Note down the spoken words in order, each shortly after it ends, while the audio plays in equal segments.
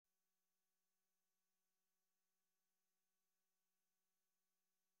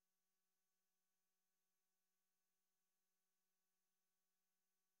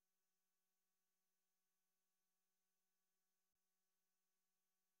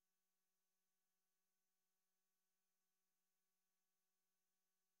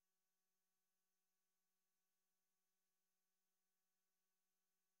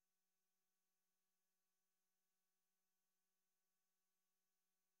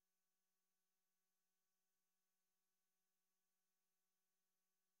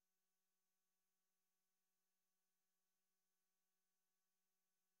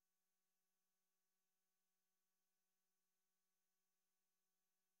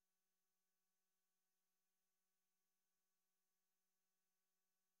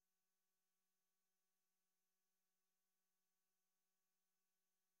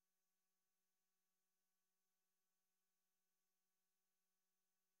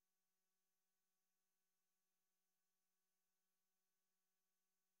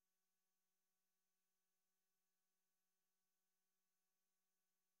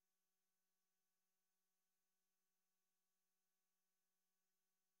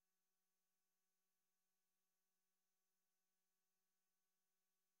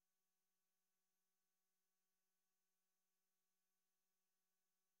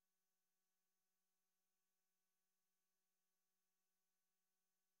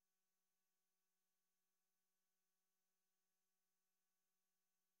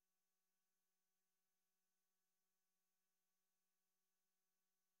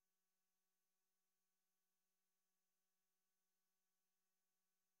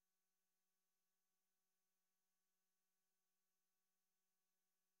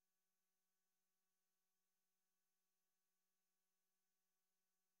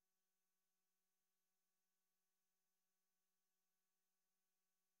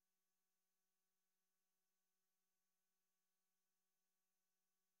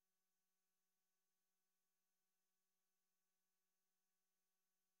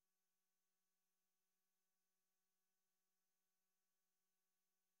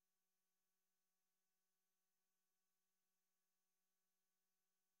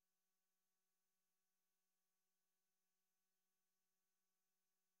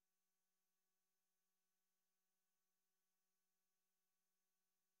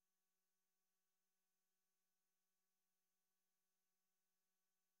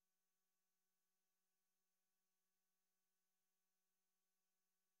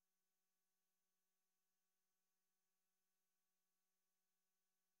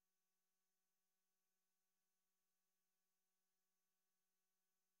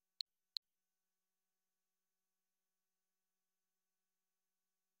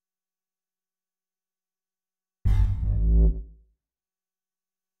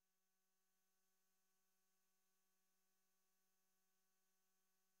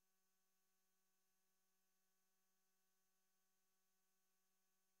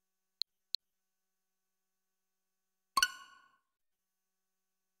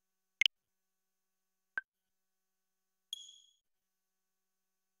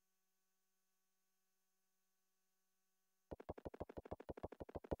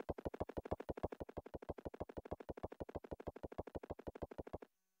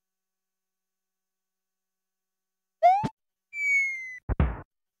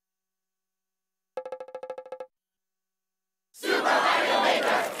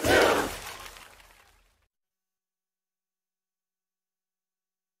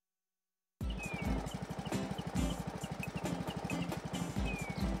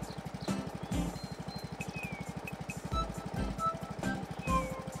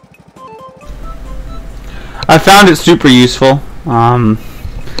I found it super useful.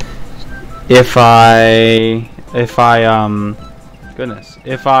 If I goodness,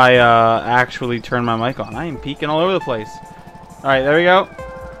 if I actually turn my mic on, I am peeking all over the place. All right, there we go.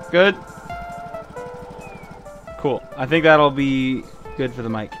 Good. Cool. I think that'll be good for the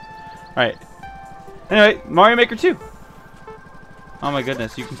mic. All right. Anyway, Mario Maker 2. Oh my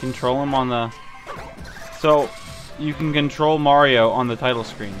goodness, you can control him on the. So, you can control Mario on the title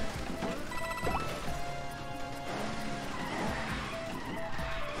screen.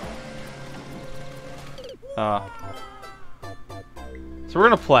 So we're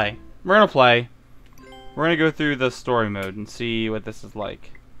gonna play. We're gonna go through the story mode and see what this is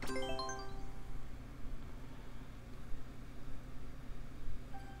like.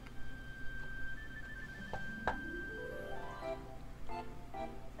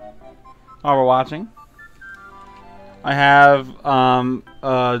 While we're watching, I have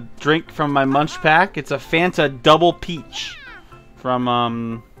a drink from my munch pack. It's a Fanta Double Peach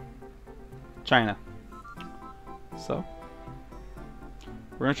from China. So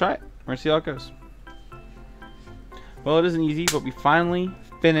we're gonna try it. We're gonna see how it goes. Well, it isn't easy, but we finally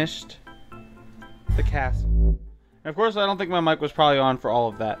finished the castle. And of course, I don't think my mic was probably on for all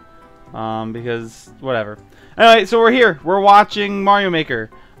of that, because whatever. Anyway, so we're here. We're watching Mario Maker.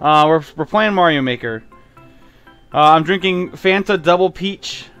 We're playing Mario Maker. I'm drinking Fanta Double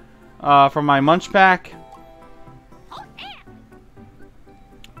Peach from my munch pack.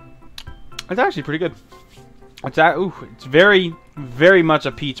 It's actually pretty good. It's very, very much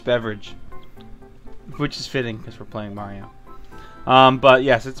a peach beverage, which is fitting because we're playing Mario. But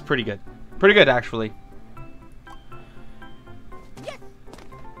yes, it's pretty good. Pretty good, actually.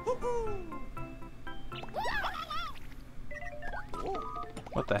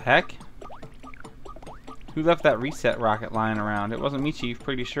 What the heck? Who left that reset rocket lying around? It wasn't me, Chief.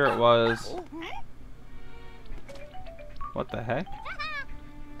 Pretty sure it was. What the heck?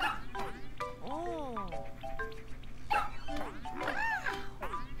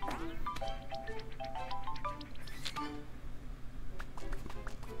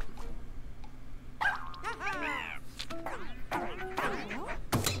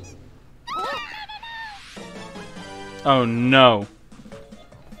 Oh no.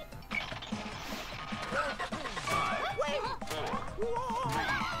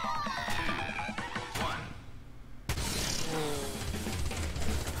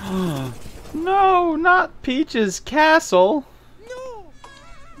 No, not Peach's castle. No,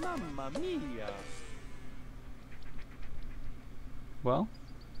 mamma mia. Well,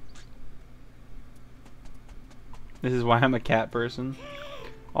 this is why I'm a cat person.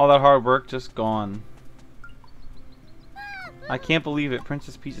 All that hard work just gone. I can't believe it,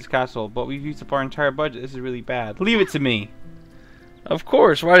 Princess Peach's castle, but we've used up our entire budget. This is really bad. Leave it to me. Of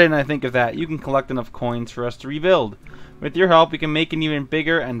course, why didn't I think of that? You can collect enough coins for us to rebuild. With your help, we can make an even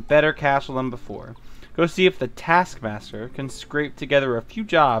bigger and better castle than before. Go see if the Taskmaster can scrape together a few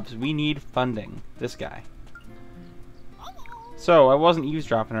jobs. We need funding. This guy. So, I wasn't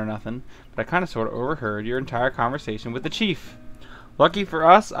eavesdropping or nothing, but I kind of sort of overheard your entire conversation with the Chief. Lucky for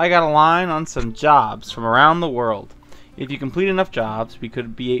us, I got a line on some jobs from around the world. If you complete enough jobs, we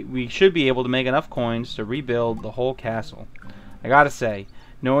should be able to make enough coins to rebuild the whole castle. I gotta say,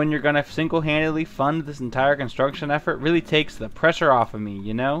 knowing you're gonna single-handedly fund this entire construction effort really takes the pressure off of me,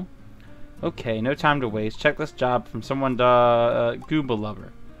 you know? Okay, no time to waste. Check this job from someone Goomba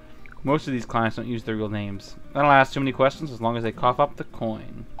Lover. Most of these clients don't use their real names. I don't ask too many questions as long as they cough up the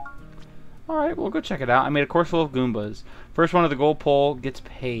coin. Alright, well go check it out. I made a course full of Goombas. First one of the gold pole gets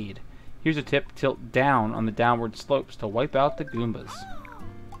paid. Here's a tip, tilt down on the downward slopes to wipe out the Goombas.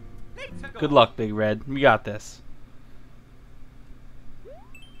 Good luck, Big Red. We got this.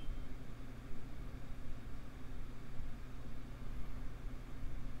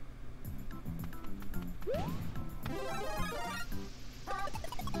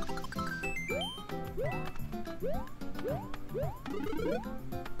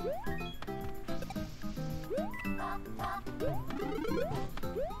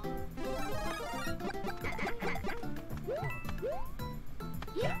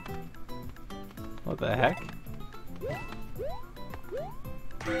 What the heck?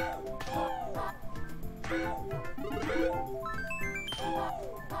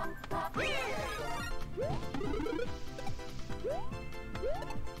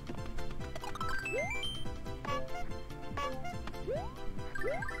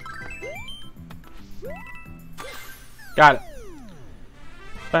 Got it.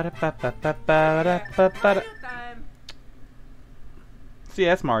 See,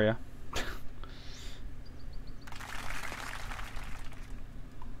 that's Mario.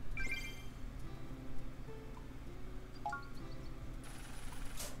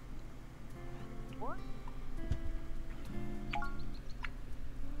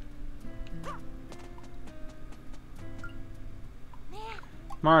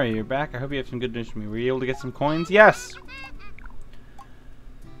 Mario, you're back. I hope you have some good news for me. Were you able to get some coins? Yes!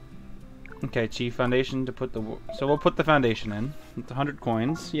 Okay, Chief, foundation to put the... So we'll put the foundation in. It's 100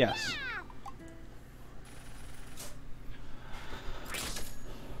 coins. Yes.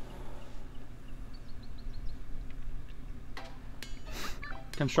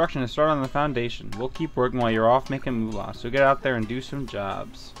 Construction has started on the foundation. We'll keep working while you're off making moolah. So get out there and do some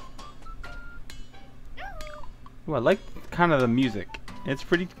jobs. Ooh, I like kind of the music. It's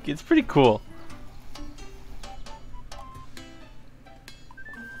pretty cool.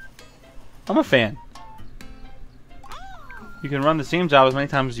 I'm a fan. You can run the same job as many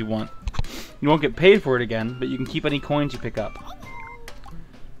times as you want. You won't get paid for it again, but you can keep any coins you pick up.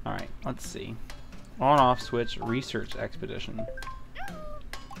 Alright, let's see. On-off switch research expedition.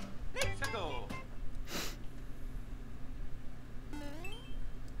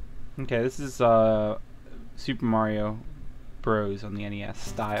 Okay, this is Super Mario Bros. On the NES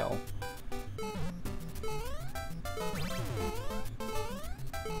style.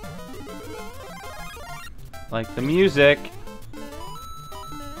 Like the music.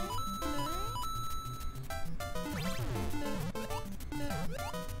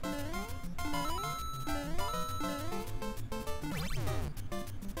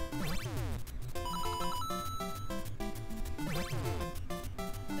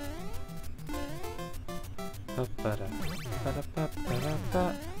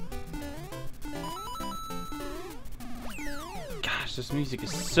 Gosh, this music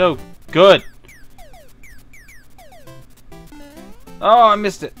is so good. Oh, I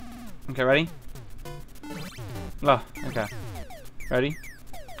missed it. Okay, ready? Oh, okay. Ready?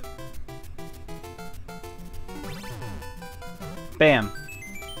 Bam.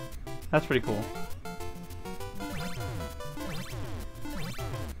 That's pretty cool.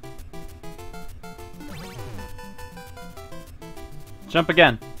 Jump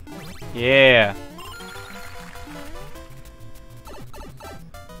again. Yeah.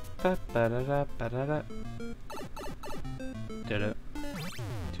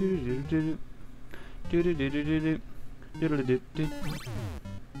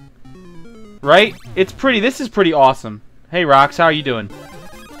 Right? It's pretty. This is pretty awesome. Hey, Rox, how are you doing?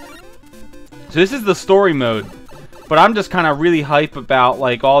 So this is the story mode, but I'm just kind of really hype about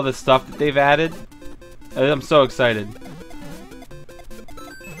like all the stuff that they've added. I'm so excited.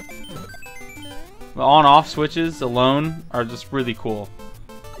 The on-off switches alone are just really cool.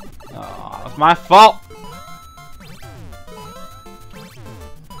 Oh, it's my fault.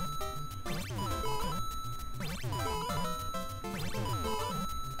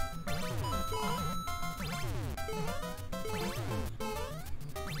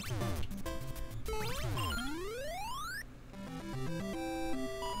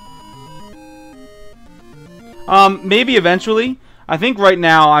 Maybe eventually. I think right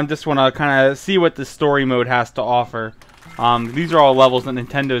now I just want to kind of see what the story mode has to offer. These are all levels that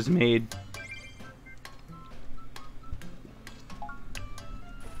Nintendo's made.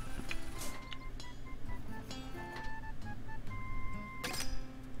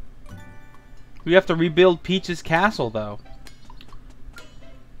 We have to rebuild Peach's castle, though.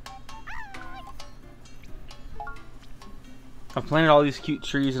 I've planted all these cute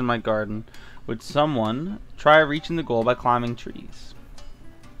trees in my garden. Would someone try reaching the goal by climbing trees?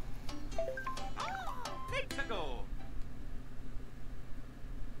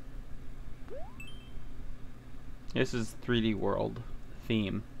 This is 3D World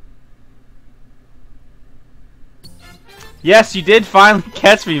theme. Yes, you did finally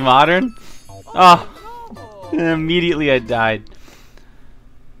catch me, Modern. Oh, immediately I died.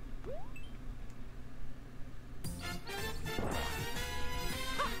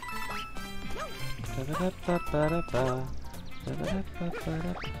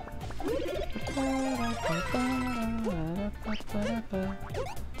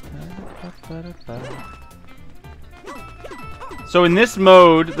 So in this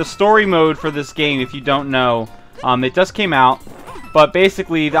mode, the story mode for this game, if you don't know, it just came out, but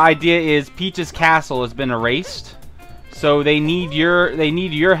basically the idea is Peach's castle has been erased, so they need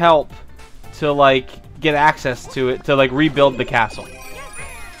your help to like get access to it, to like rebuild the castle.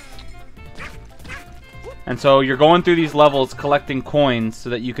 And so you're going through these levels collecting coins so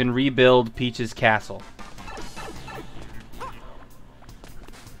that you can rebuild Peach's castle.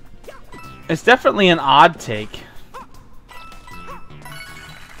 It's definitely an odd take.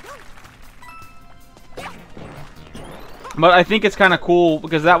 But I think it's kind of cool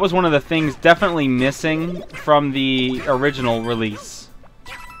because that was one of the things definitely missing from the original release.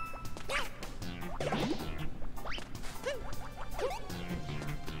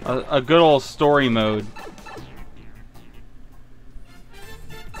 A good old story mode.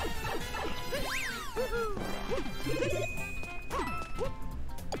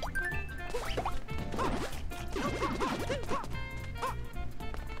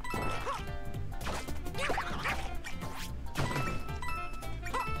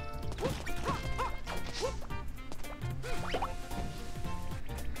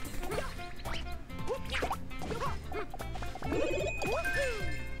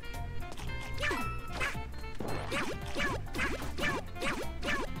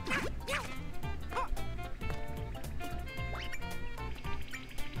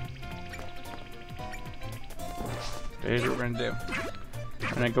 Here's what we're gonna do.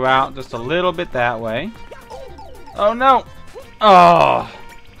 We're gonna go out just a little bit that way. Oh no! Oh!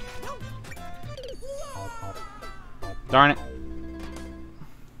 Darn it.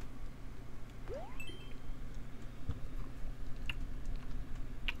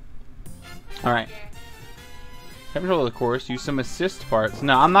 Alright. Control of the course. Use some assist parts.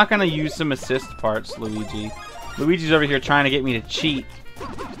 No, I'm not gonna use some assist parts, Luigi. Luigi's over here trying to get me to cheat.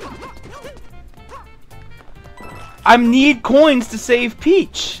 I need coins to save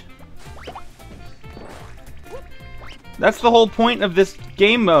Peach! That's the whole point of this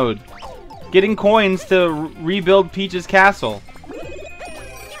game mode. Getting coins to rebuild Peach's castle.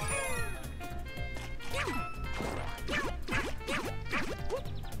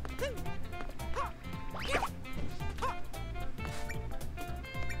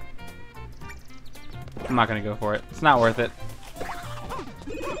 I'm not gonna go for it. It's not worth it.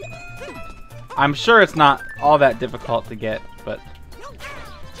 I'm sure it's not all that difficult to get, but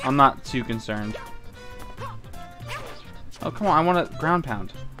I'm not too concerned. Oh, come on, I want a ground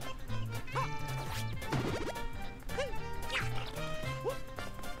pound.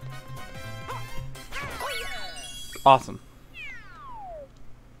 Awesome.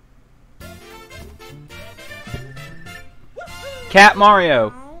 Cat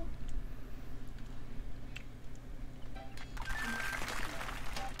Mario.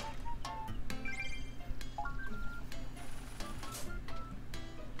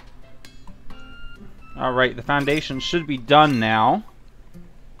 Alright, the foundation should be done now.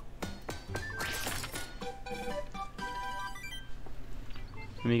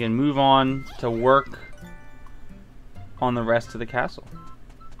 We can move on to work on the rest of the castle.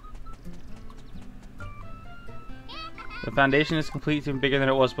 The foundation is complete, it's even bigger than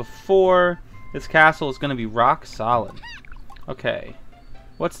it was before. This castle is going to be rock solid. Okay,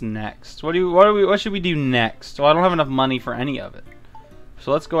 what's next? What should we do next? Well, I don't have enough money for any of it.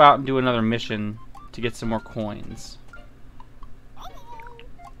 So let's go out and do another mission to get some more coins.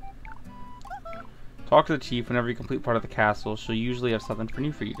 Talk to the chief whenever you complete part of the castle. She'll usually have something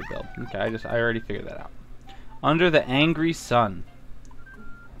new for you to build. Okay, I already figured that out. Under the angry sun.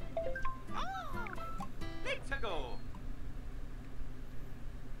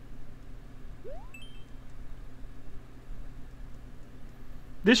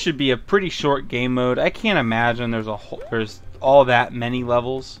 This should be a pretty short game mode. I can't imagine there's all that many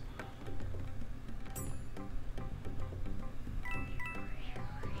levels.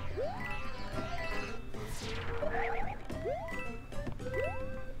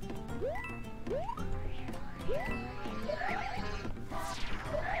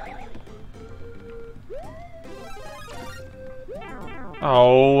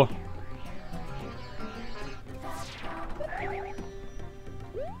 Oh.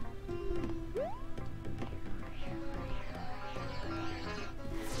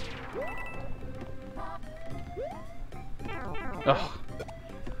 Ugh.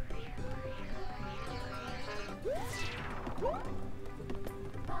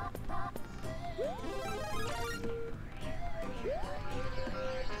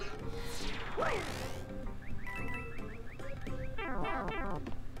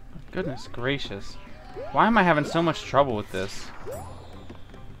 Goodness gracious. Why am I having so much trouble with this?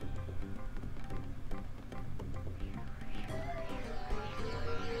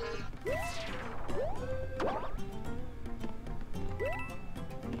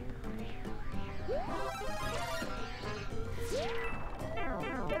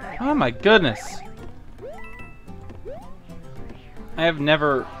 Oh my goodness. I have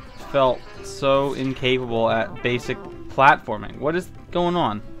never felt so incapable at basic platforming. What is going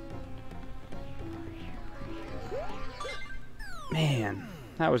on? Man,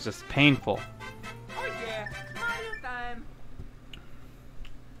 that was just painful. Oh yeah, Mario time.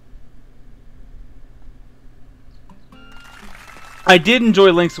 I did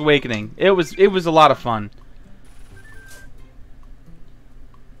enjoy Link's Awakening. It was a lot of fun.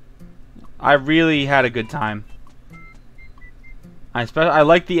 I really had a good time. I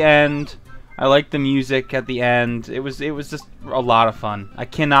liked the end. I liked the music at the end. It was just a lot of fun. I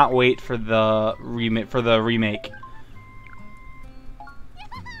cannot wait for the remake.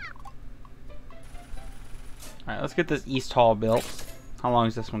 Alright, let's get this East Hall built. How long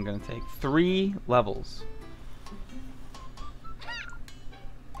is this one going to take? 3 levels.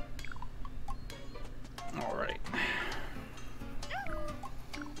 Alright.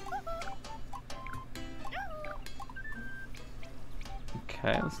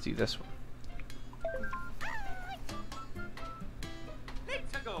 Okay, let's do this one.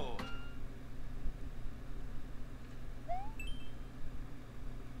 Let's go.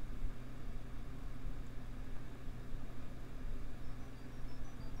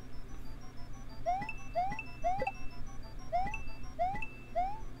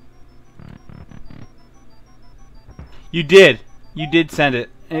 You did. You did send it.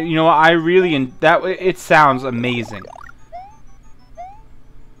 And you know what? I really it sounds amazing.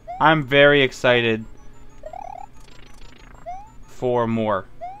 I'm very excited for more,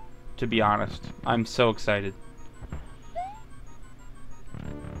 to be honest. I'm so excited.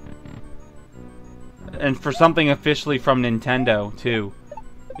 And for something officially from Nintendo, too.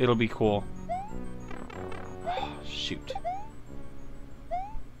 It'll be cool. Oh, shoot.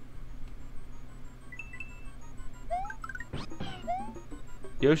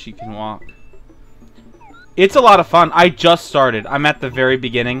 Yoshi can walk. It's a lot of fun. I just started. I'm at the very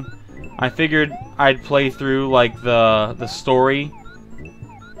beginning. I figured I'd play through like the story.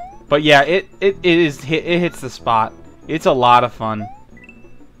 But yeah, it hits the spot. It's a lot of fun.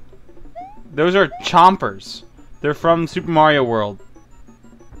 Those are chompers. They're from Super Mario World.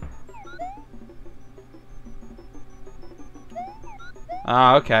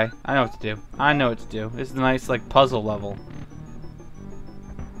 Ah, okay. I know what to do. I know what to do. This is a nice like puzzle level.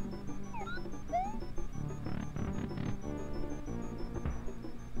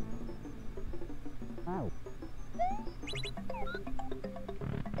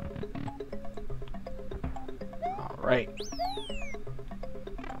 Alright.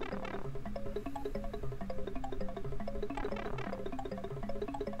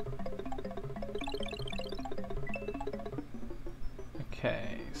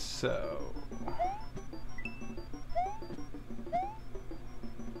 Okay, so...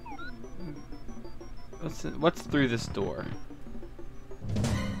 What's through this door?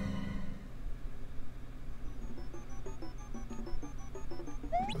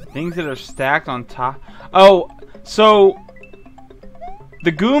 Things that are stacked on top. Oh, so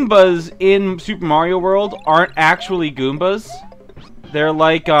the Goombas in Super Mario World aren't actually Goombas. They're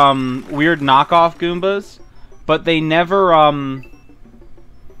like weird knockoff Goombas, but they never and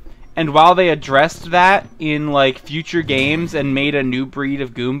while they addressed that in like future games and made a new breed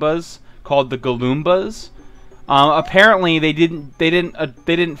of Goombas called the Galoombas, apparently they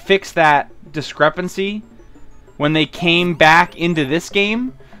didn't fix that discrepancy when they came back into this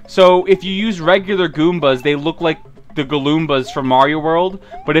game. So if you use regular Goombas, they look like the Galoombas from Mario World.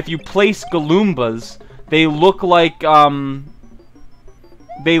 But if you place Galoombas, they look like the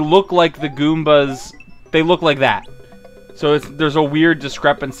Goombas. They look like that. So there's a weird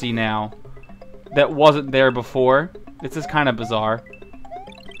discrepancy now that wasn't there before. It's just kind of bizarre.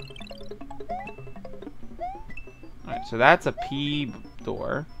 Alright, so that's a P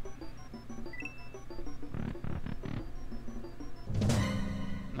door.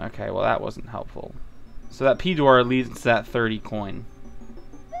 Okay, well that wasn't helpful. So that P door leads to that 30 coin.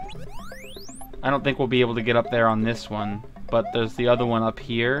 I don't think we'll be able to get up there on this one, but there's the other one up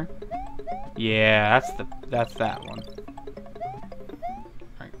here. Yeah, that's that one.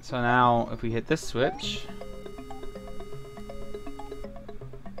 Alright, so now if we hit this switch,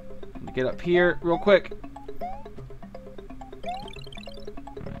 get up here real quick.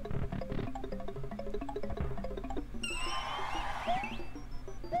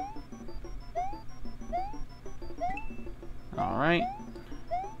 Alright.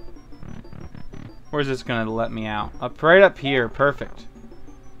 Where's this gonna let me out? Right up here. Perfect.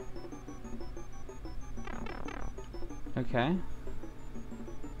 Okay.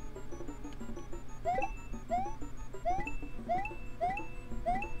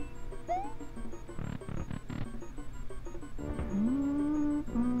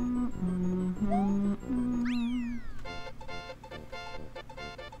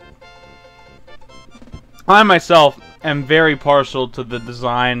 I myself am very partial to the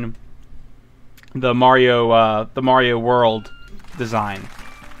design, the Mario World design.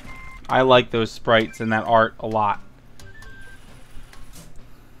 I like those sprites and that art a lot.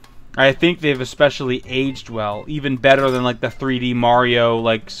 I think they've especially aged well, even better than like the 3D Mario,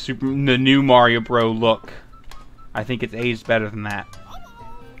 like the new Mario Bro look. I think it's aged better than that.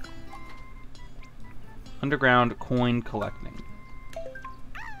 Underground coin collecting.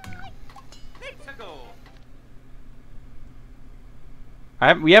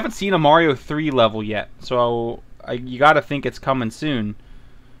 We haven't seen a Mario 3 level yet, so you gotta think it's coming soon.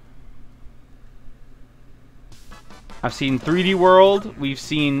 I've seen 3D World. We've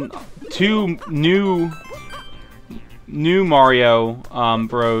seen 2 new Mario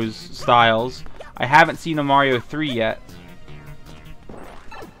Bros styles. I haven't seen a Mario 3 yet.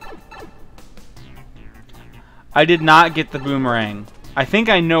 I did not get the boomerang. I think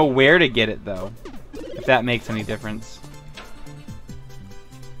I know where to get it though, if that makes any difference.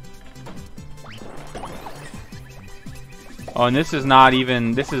 Oh, and this is not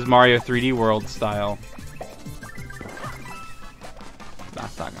even... This is Mario 3D World style.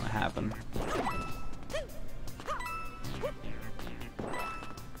 That's not gonna happen.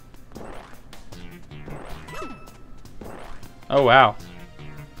 Oh, wow.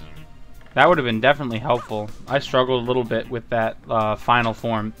 That would have been definitely helpful. I struggled a little bit with that final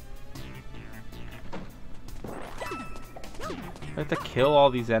form. I have to kill all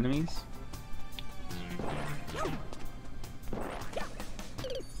these enemies?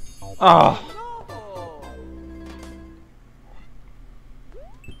 Oh!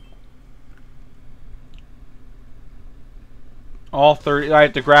 All 30. I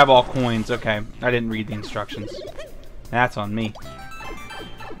have to grab all coins. Okay. I didn't read the instructions. That's on me.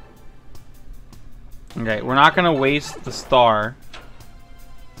 Okay, we're not gonna waste the star.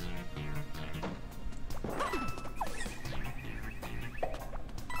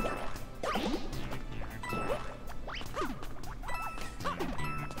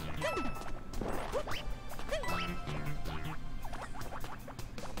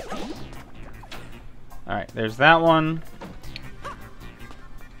 Alright, there's that one.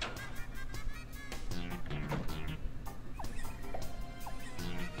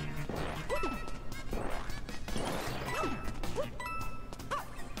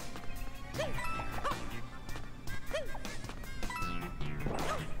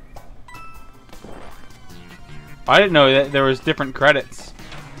 I didn't know that there was different credits.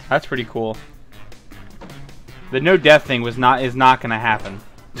 That's pretty cool. The no death thing is not gonna happen.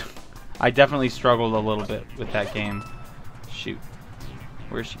 I definitely struggled a little bit with that game. Shoot.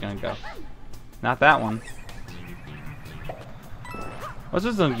 Where's she gonna go? Not that one. Let's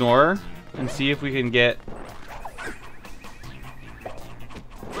just ignore her and see if we can get...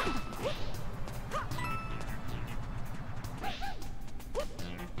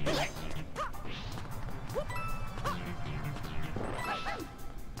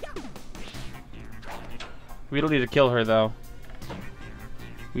 We don't need to kill her, though.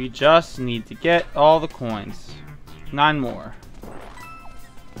 We just need to get all the coins. 9 more.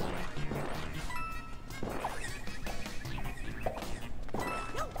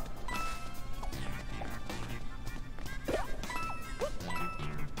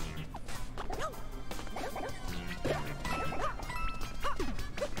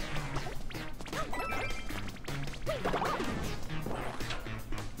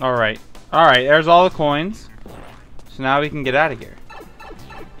 Alright. Alright, there's all the coins. So now we can get out of here.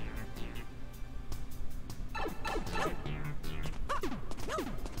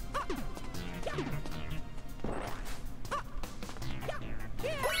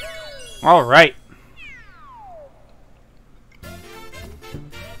 All right.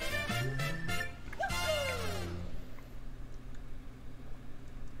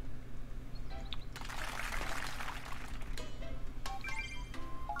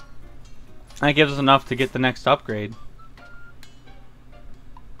 That gives us enough to get the next upgrade.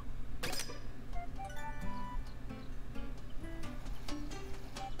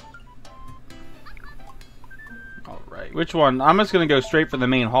 All right. Which one? I'm just going to go straight for the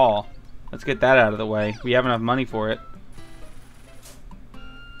main hall. Let's get that out of the way. We have enough money for it.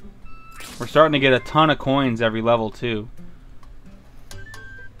 We're starting to get a ton of coins every level, too.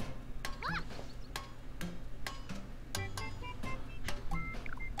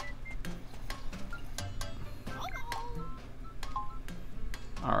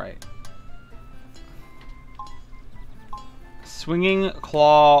 Alright. Swinging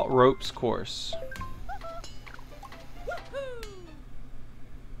Claw Ropes Course.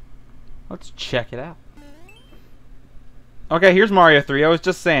 Let's check it out. Okay, here's Mario 3. I was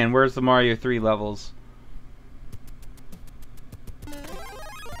just saying, where's the Mario 3 levels?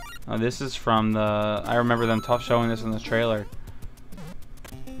 Oh, this is from the... I remember them showing this in the trailer.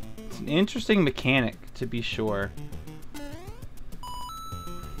 It's an interesting mechanic, to be sure.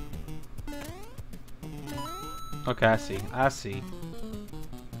 Okay, I see. I see.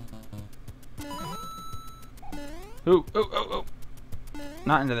 Ooh, ooh, ooh, ooh.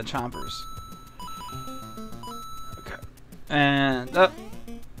 Not into the chompers. Okay. And up.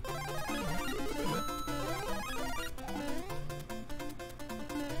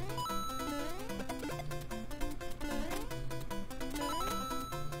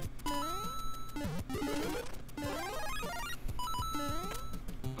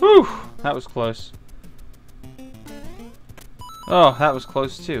 Whew! That was close. Oh, that was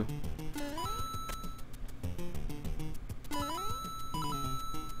close too.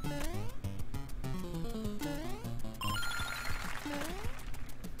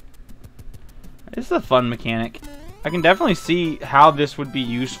 This is a fun mechanic. I can definitely see how this would be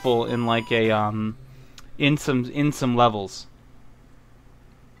useful in like a in some levels.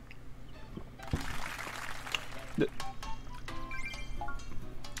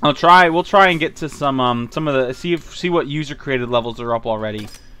 We'll try and get to some of the see what user created levels are up already.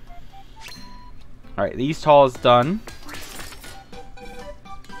 All right, the East Hall is done.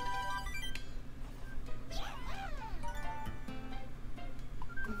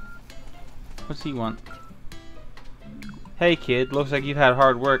 What's he want? Hey kid, looks like you've had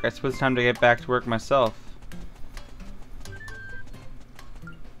hard work. I suppose it's time to get back to work myself.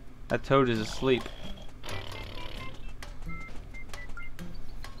 That toad is asleep.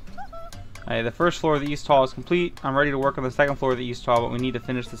 Alright, the first floor of the East Hall is complete. I'm ready to work on the second floor of the East Hall, but we need to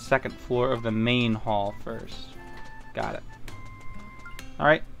finish the second floor of the main hall first. Got it.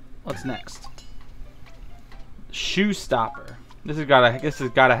 Alright, what's next? Shoe Stopper. This has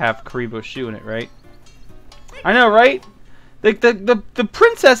gotta have Karibo's shoe in it, right? I know, right? The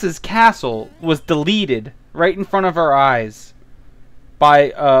princess's castle was deleted right in front of our eyes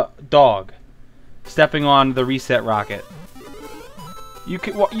by a dog stepping on the reset rocket. You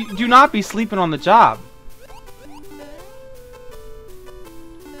do not be sleeping on the job.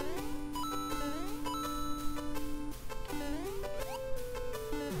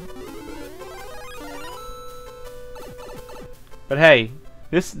 But hey,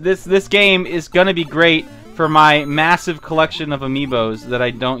 this game is gonna be great for my massive collection of amiibos that I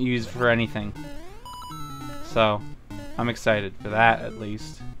don't use for anything. So, I'm excited for that at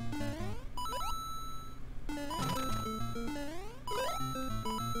least.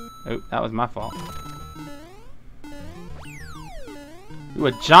 Oh, that was my fault. Ooh,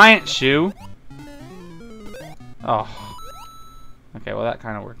 a giant shoe. Oh. Okay, well that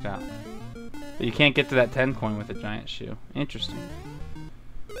kind of worked out. But you can't get to that 10 coin with a giant shoe. Interesting.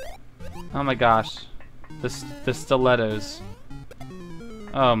 Oh my gosh. The stilettos.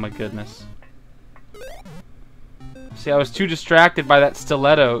 Oh my goodness. See, I was too distracted by that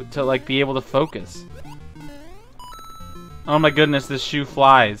stiletto to like be able to focus. Oh my goodness, this shoe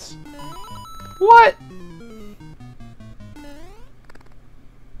flies. What?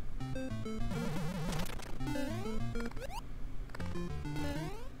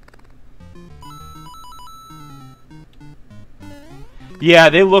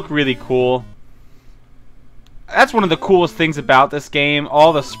 Yeah, they look really cool. That's one of the coolest things about this game.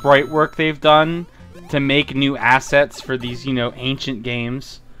 All the sprite work they've done to make new assets for these, you know, ancient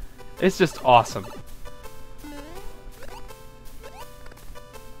games. It's just awesome.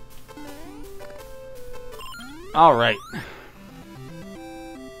 All right.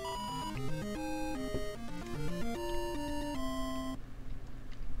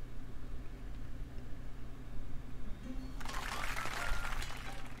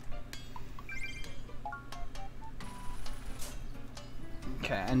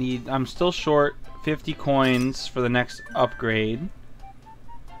 Okay, I'm still short 50 coins for the next upgrade.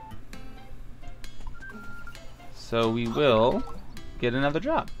 So we will get another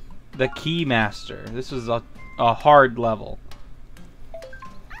job. The Keymaster. This was a hard level.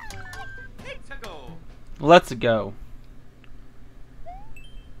 Let's go.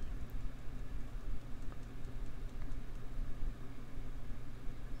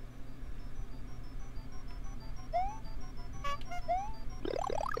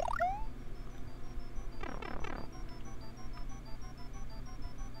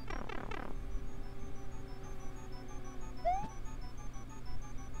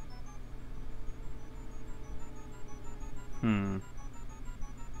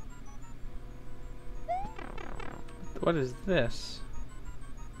 What is this?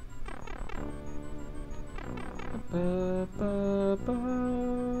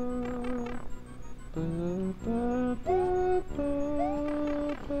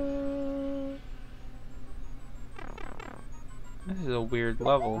 This is a weird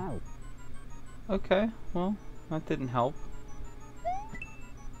level. Okay, well, that didn't help.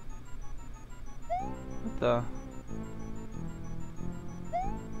 What the?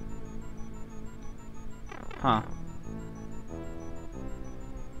 Huh.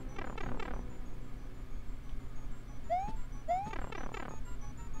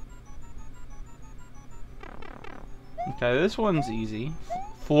 Okay, this one's easy.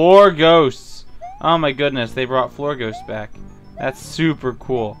 Floor ghosts. Oh my goodness, they brought floor ghosts back. That's super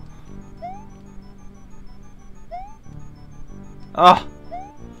cool. Oh.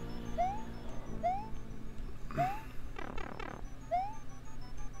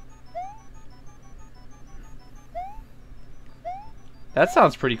 That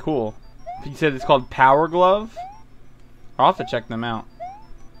sounds pretty cool. You said it's called Power Glove? I'll have to check them out.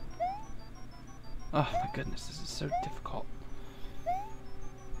 Oh my goodness, this is so difficult.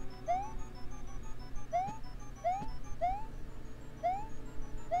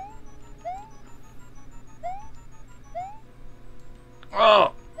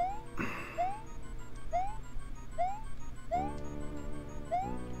 Oh!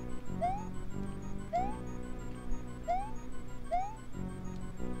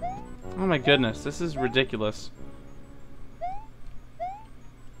 Oh my goodness, this is ridiculous.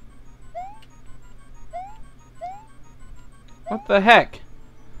 The heck?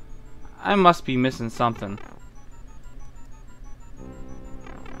 I must be missing something.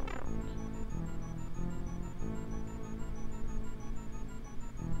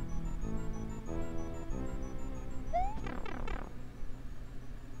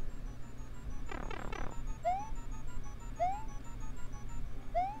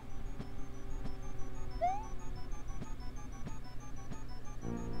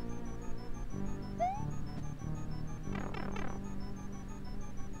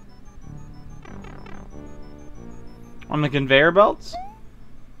 On the conveyor belts?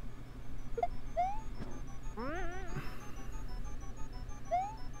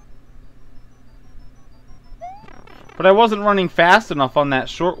 But I wasn't running fast enough on that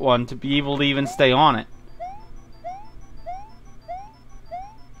short one to be able to even stay on it.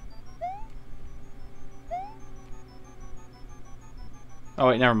 Oh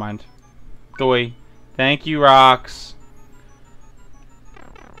wait, never mind. Doy. Thank you, rocks.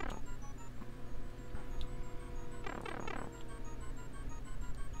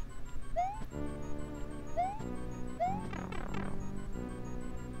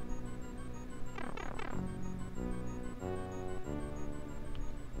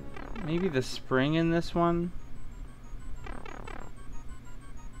 Maybe the spring in this one?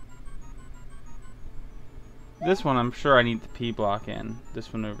 This one I'm sure I need the P block in.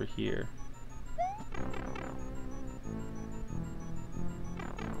 This one over here.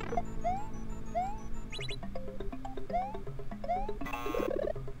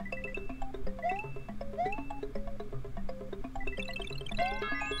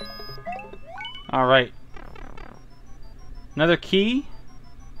 Alright. Another key?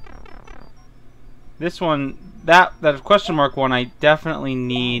 This one, that question mark one, I definitely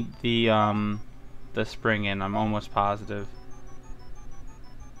need the spring in. I'm almost positive.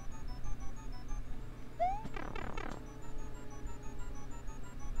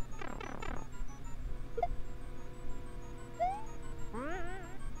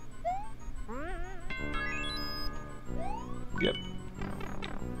 Yep.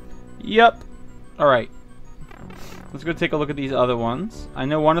 Yep. All right. Let's go take a look at these other ones. I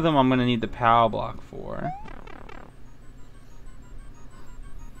know one of them I'm going to need the power block for.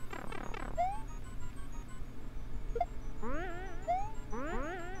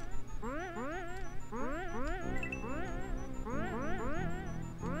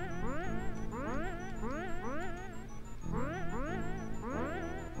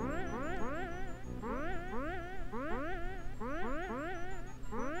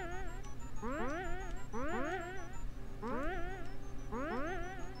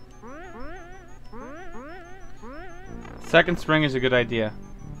 Second spring is a good idea.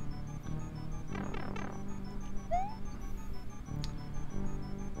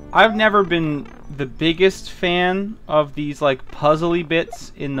 I've never been the biggest fan of these like puzzly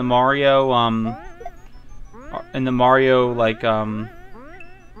bits in the Mario like oh,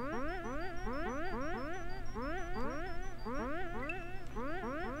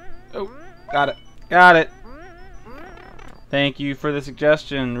 got it. Got it. Thank you for the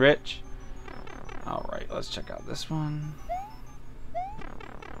suggestion, Rich. Alright, let's check out this one.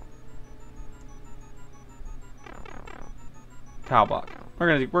 POW block.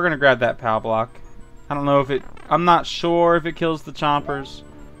 We're gonna grab that POW block. I don't know if it, I'm not sure if it kills the chompers,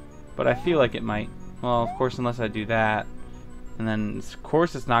 but I feel like it might. Well, of course, unless I do that. And then, of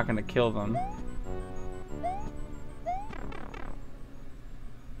course, it's not gonna kill them.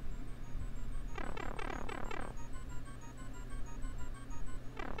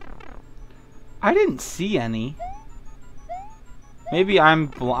 I didn't see any. Maybe I'm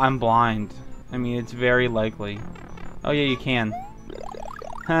blind. I mean, it's very likely. Oh yeah, you can.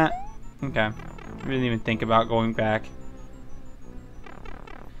 Huh. Okay. I didn't even think about going back.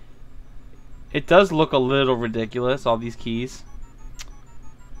 It does look a little ridiculous, all these keys.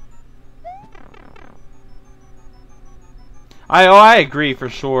 I agree for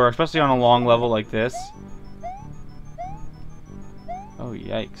sure, especially on a long level like this. Oh,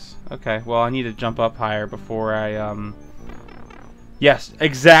 yikes. Okay, well, I need to jump up higher before I, Yes,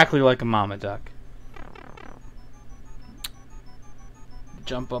 exactly like a mama duck.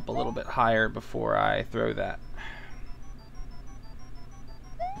 Jump up a little bit higher before I throw that.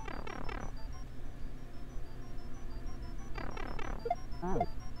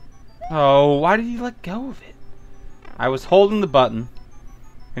 Oh, why did he let go of it? I was holding the button,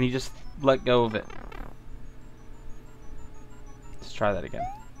 and he just let go of it. Let's try that again.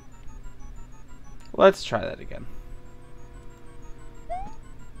 Let's try that again.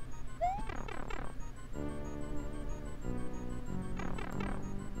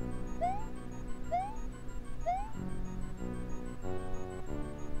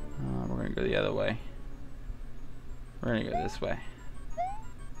 gonna go the other way. We're gonna go this way.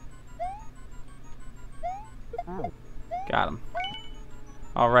 Got him.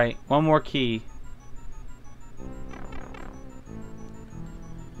 Alright, one more key.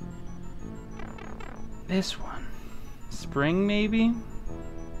 This one. Spring, maybe?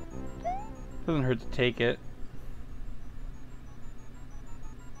 Doesn't hurt to take it.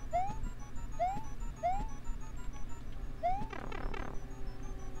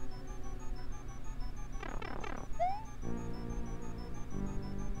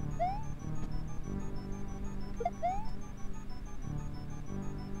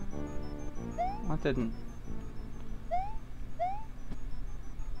 What didn't?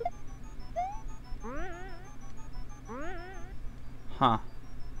 Huh.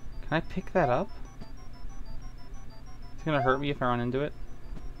 Can I pick that up? It's gonna hurt me if I run into it.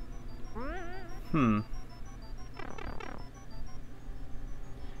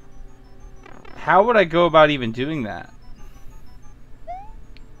 How would I go about even doing that?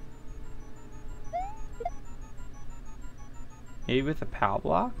 Maybe with a PAL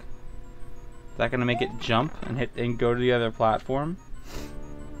block? Is that gonna make it jump and hit and go to the other platform?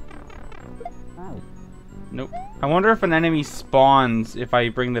 Nope. I wonder if an enemy spawns if I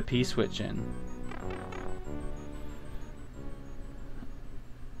bring the P-switch in.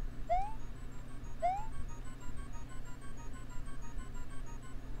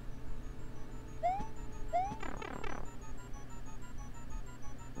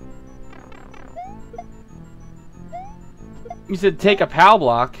 You said take a PAL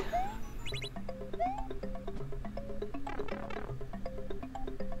block.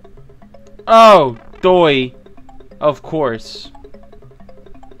 Oh, doy. Of course.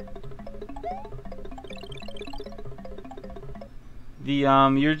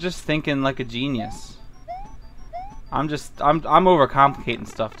 You're just thinking like a genius. I'm overcomplicating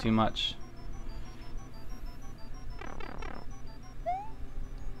stuff too much.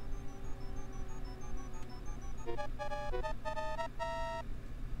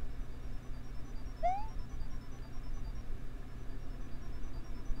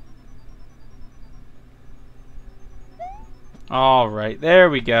 Alright, there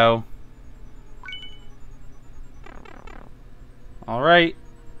we go. Alright,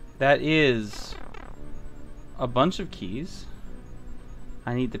 that is a bunch of keys.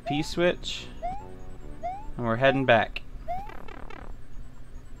 I need the P-switch, and we're heading back.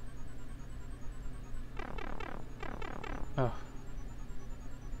 Oh.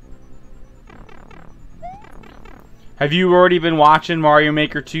 Have you already been watching Mario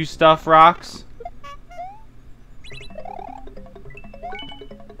Maker 2 stuff, Rox?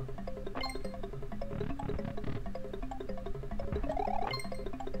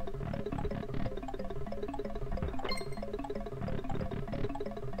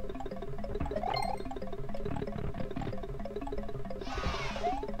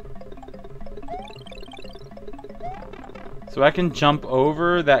 So I can jump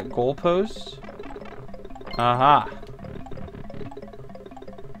over that goalpost? Aha.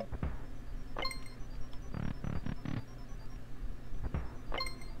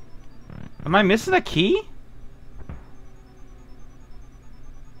 Am I missing a key?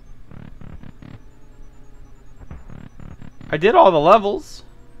 I did all the levels.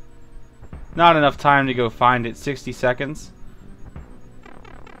 Not enough time to go find it. 60 seconds.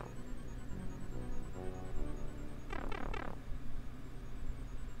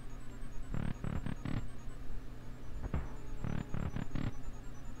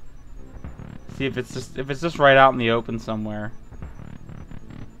 See if it's just right out in the open somewhere.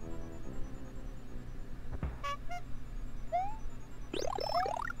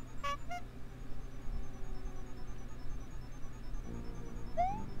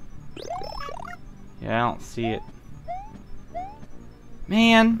 Yeah, I don't see it.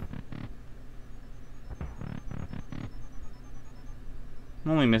 Man!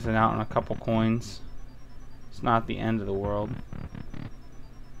 I'm only missing out on a couple coins. It's not the end of the world.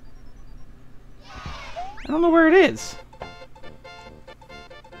 I don't know where it is.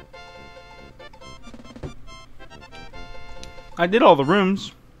 I did all the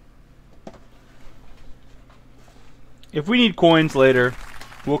rooms. If we need coins later,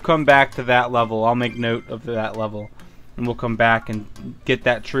 we'll come back to that level. I'll make note of that level. And we'll come back and get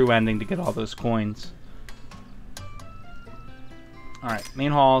that true ending to get all those coins. Alright,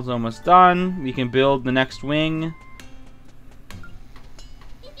 main hall is almost done. We can build the next wing.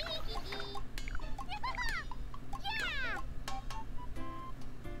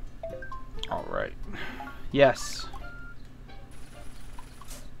 Alright. Yes.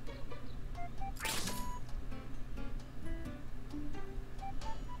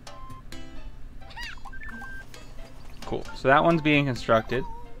 Cool. So that one's being constructed.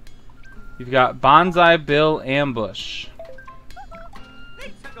 You've got Bonsai Bill Ambush.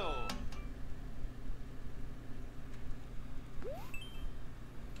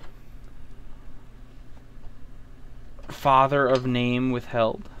 Father of name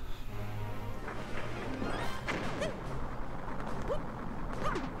withheld.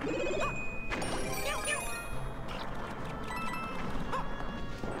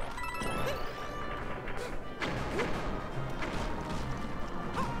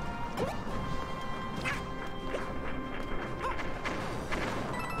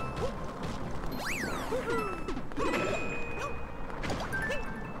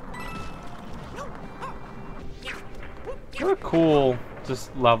 What a cool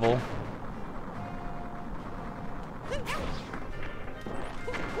just level.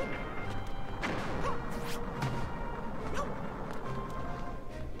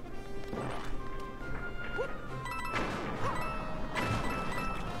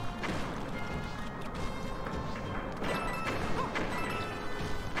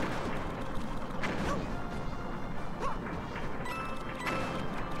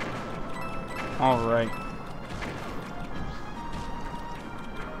 All right.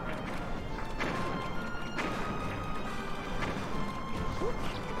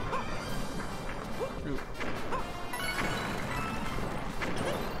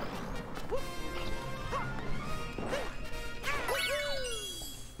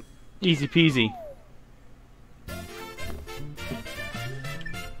 Easy peasy.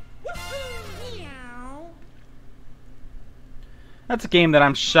 That's a game that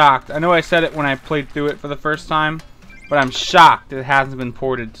I'm shocked. I know I said it when I played through it for the first time, but I'm shocked it hasn't been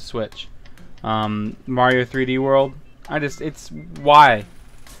ported to Switch. Mario 3D World. It's why?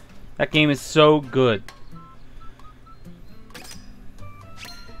 That game is so good.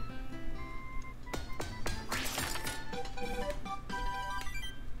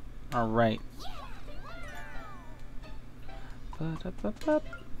 All right.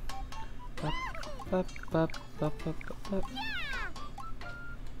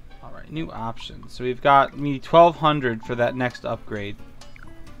 Alright, new options. So we've got me 1200 for that next upgrade.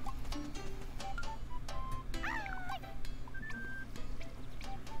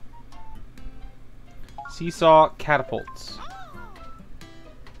 Seesaw catapults.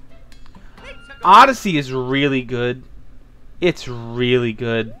 Odyssey is really good. It's really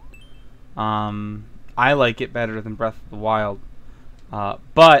good. I like it better than Breath of the Wild.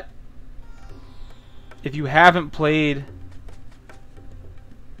 But if you haven't played...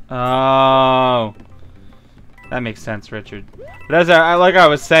 Oh, that makes sense, Richard. But as like I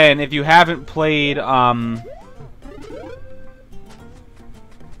was saying, if you haven't played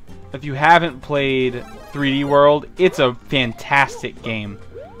 3D World, it's a fantastic game.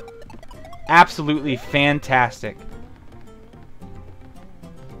 Absolutely fantastic.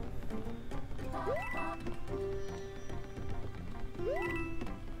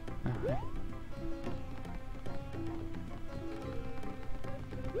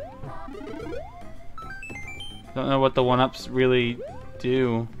 Don't know what the 1-ups really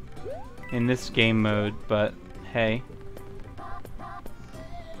do in this game mode, but hey.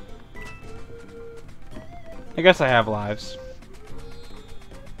 I guess I have lives.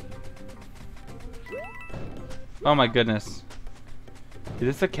 Oh my goodness. Is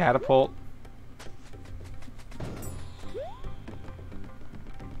this a catapult?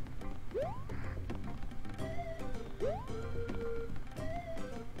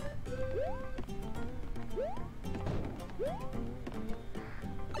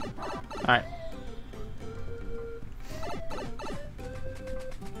 Alright.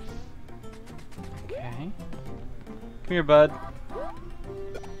 Okay. Come here, bud.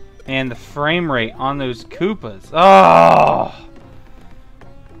 And the frame rate on those Koopas. Oh!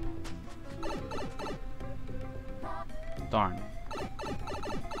 Darn.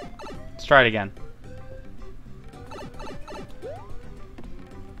 Let's try it again.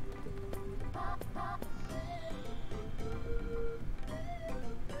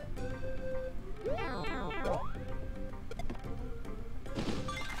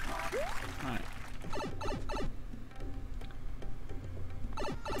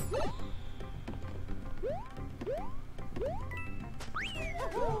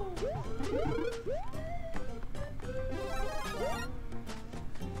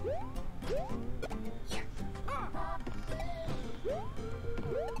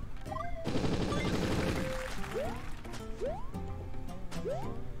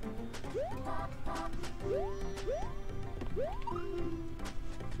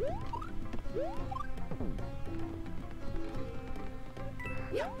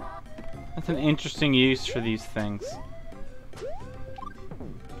 That's an interesting use for these things.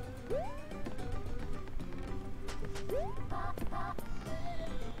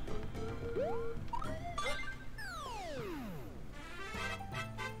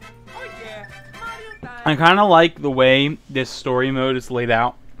 Oh yeah, Mario time. I kind of like the way this story mode is laid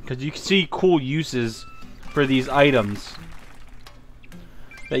out, because you can see cool uses for these items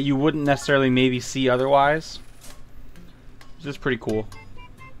that you wouldn't necessarily maybe see otherwise. This is pretty cool.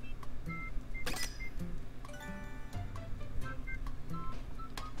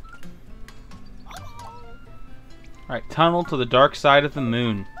 Alright, tunnel to the dark side of the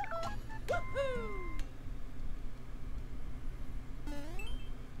moon.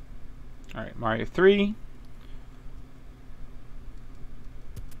 Alright, Mario 3.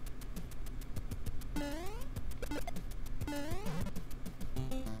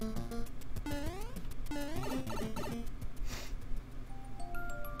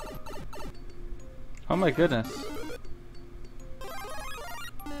 Oh my goodness.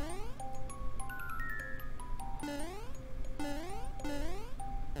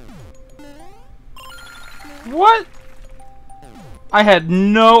 What? I had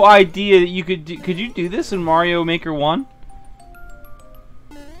no idea that you could do, could you do this in Mario Maker 1?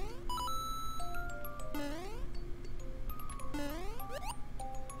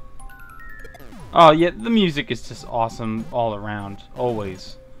 Oh yeah, the music is just awesome all around,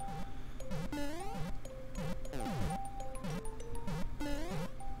 always.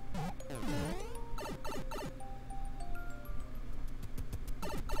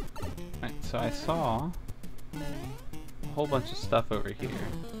 Right, so I saw a whole bunch of stuff over here.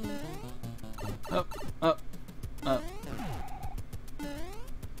 Up, up, up.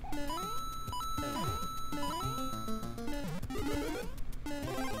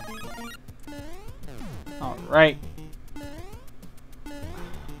 All right.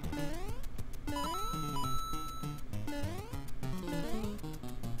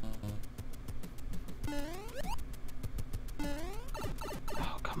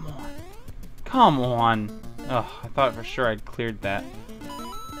 Oh, come on. Come on. Ugh, I thought for sure I'd cleared that.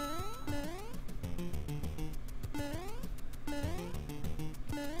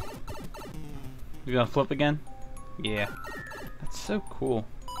 You gonna flip again? Yeah. That's so cool.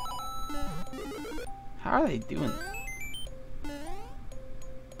 How are they doing it?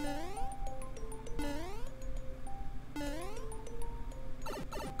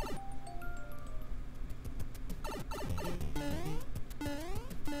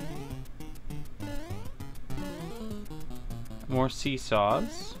 More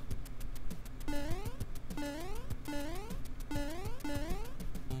seesaws.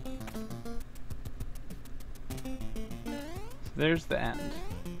 So there's the end.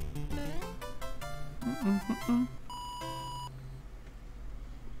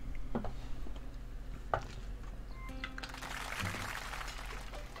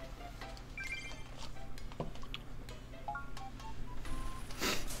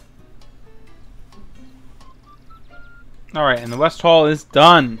 Alright, and the West Hall is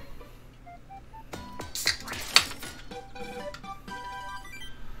done.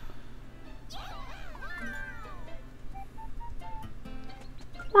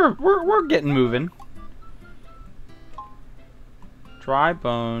 We're getting moving. Dry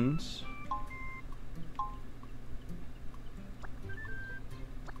bones.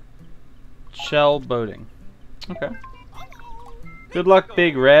 Shell boating. Okay. Good luck,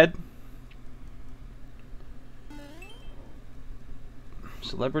 Big Red.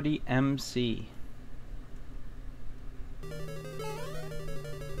 Celebrity MC.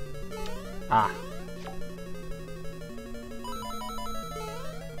 Ah.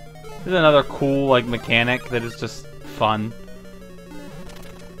 This is another cool, like, mechanic that is just fun.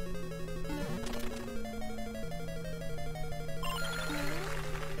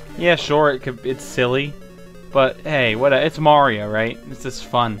 Yeah, sure, it's silly, but hey, it's Mario, right? It's just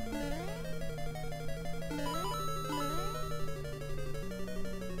fun.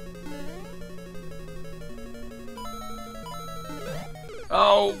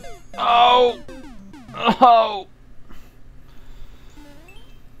 Oh! Oh! Oh!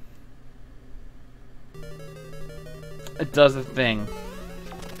 It does a thing.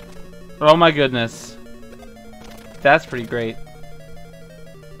 Oh my goodness. That's pretty great.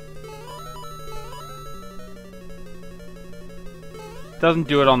 Doesn't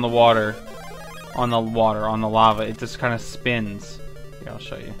do it on the water. On the lava. It just kind of spins. Here, I'll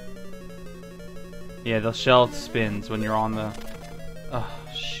show you. Yeah, the shell spins when you're on the... Oh,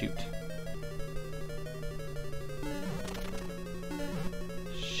 shoot.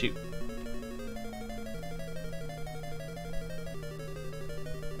 Shoot.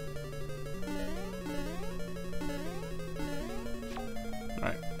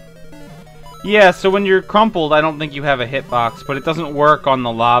 Yeah, so when you're crumpled, I don't think you have a hitbox, but it doesn't work on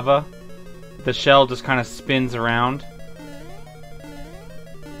the lava. The shell just kind of spins around.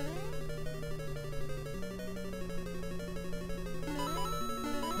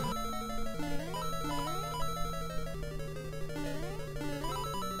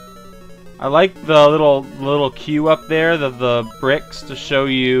 I like the little cue up there, the bricks, to show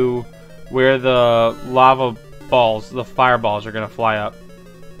you where the lava balls, the fireballs, are gonna fly up.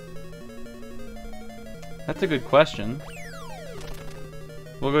 That's a good question.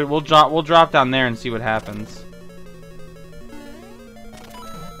 We'll drop down there and see what happens.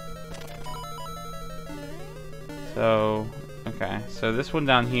 So, okay, so this one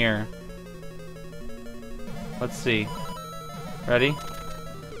down here. Let's see. Ready?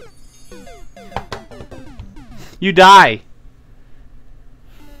 You die!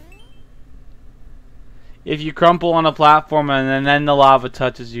 If you crumple on a platform and then the lava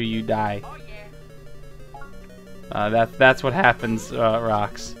touches you, you die. Oh yeah. That's what happens,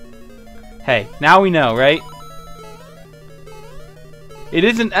 Rocks. Hey, now we know, right?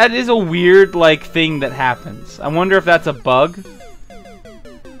 That is a weird, like, thing that happens. I wonder if that's a bug.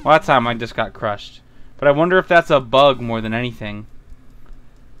 Well, that time I just got crushed. But I wonder if that's a bug more than anything.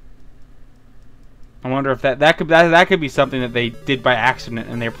 I wonder if that could be something that they did by accident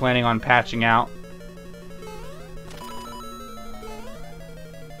and they're planning on patching out.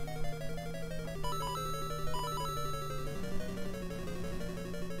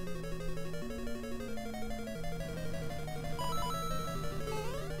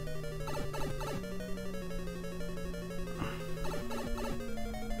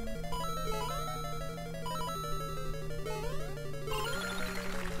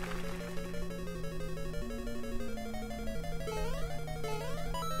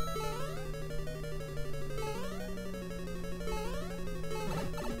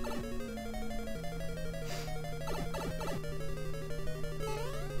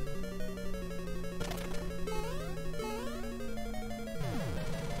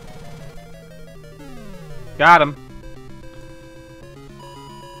 Got him.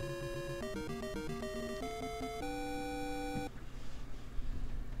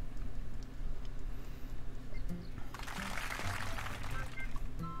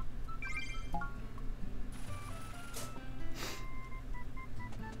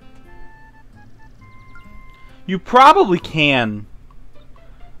 You probably can.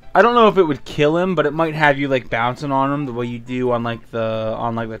 I don't know if it would kill him, but it might have you like bouncing on him the way you do on like the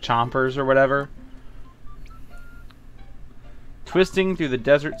chompers or whatever. Twisting through the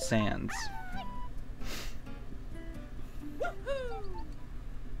desert sands.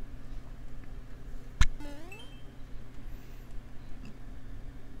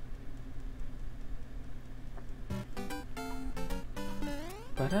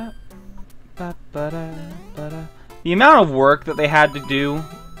 The amount of work that they had to do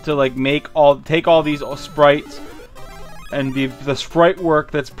to like take all these sprites and the sprite work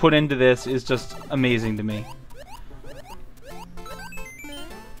that's put into this is just amazing to me.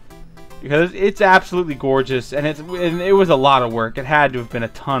 Because it's absolutely gorgeous, and it was a lot of work. It had to have been a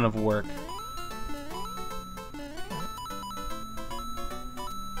ton of work.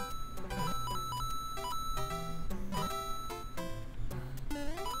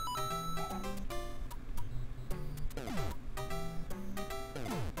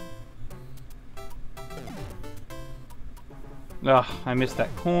 Ugh, I missed that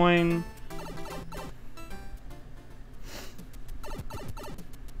coin.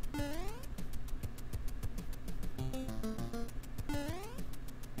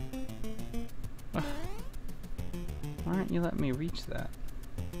 Why aren't you letting me reach that?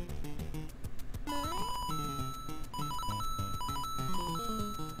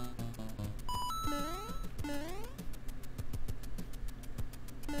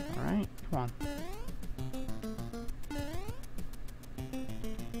 Alright, come on.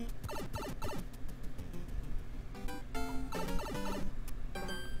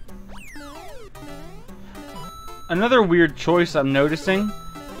 Another weird choice I'm noticing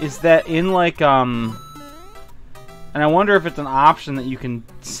is that in like and I wonder if it's an option that you can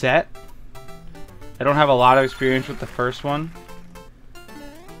set. I don't have a lot of experience with the first one.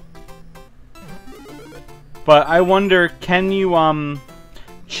 But I wonder, can you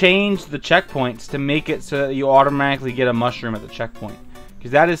change the checkpoints to make it so that you automatically get a mushroom at the checkpoint?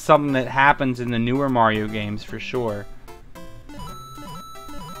 Because that is something that happens in the newer Mario games for sure.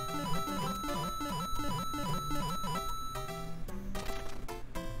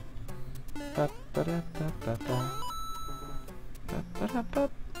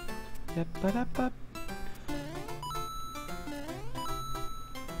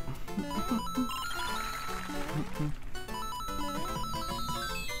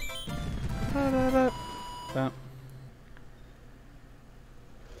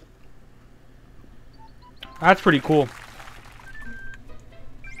 That's pretty cool.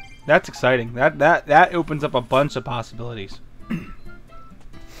 That's exciting. That opens up a bunch of possibilities.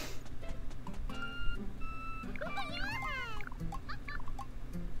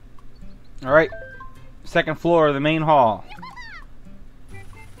 All right, second floor of the main hall.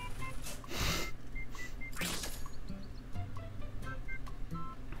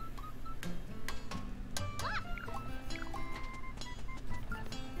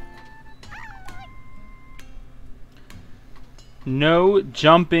 No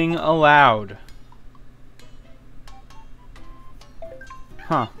jumping allowed.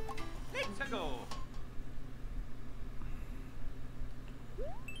 Huh. Let's go.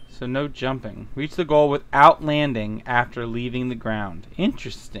 So no jumping. Reach the goal without landing after leaving the ground.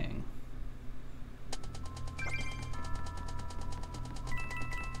 Interesting.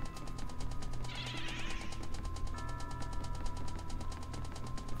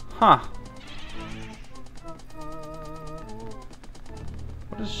 Huh.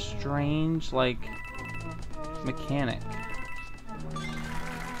 What a strange, like, mechanic.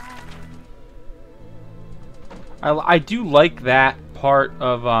 I do like that part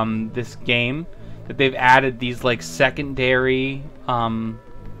of this game, that they've added these like secondary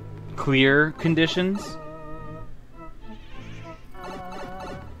clear conditions.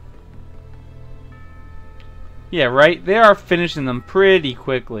 Yeah, right? They are finishing them pretty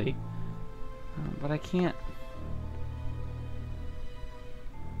quickly. But I can't.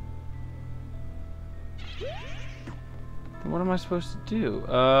 What am I supposed to do?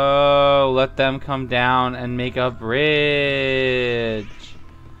 Oh, let them come down and make a bridge.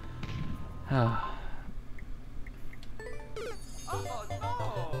 Oh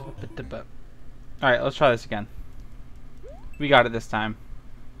no. Alright, let's try this again. We got it this time.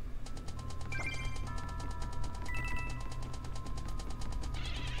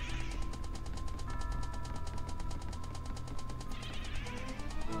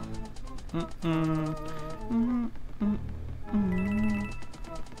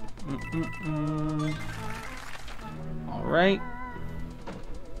 All right.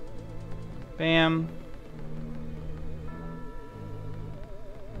 Bam.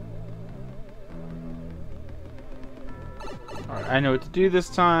 All right, I know what to do this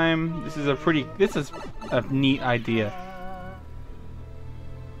time. This is a neat idea.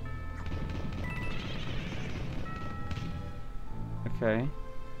 Okay.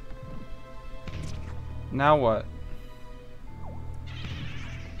 Now what?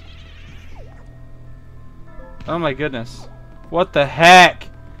 Oh my goodness. What the heck?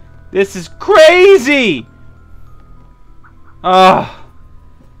 This is crazy! Ugh.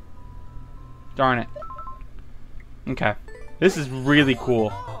 Darn it. Okay. This is really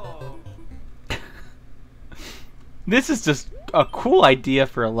cool. This is just a cool idea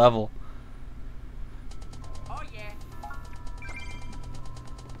for a level. Oh yeah.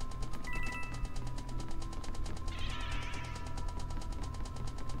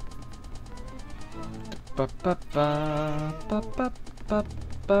 Ba ba ba ba ba ba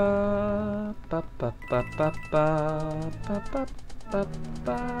ba ba ba ba ba ba ba ba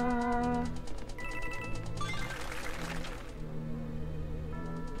ba.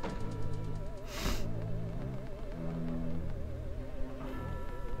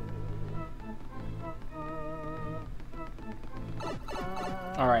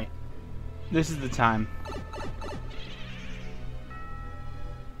 All right, this is the time.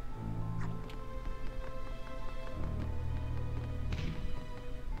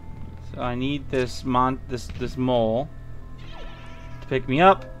 So I need this mole to pick me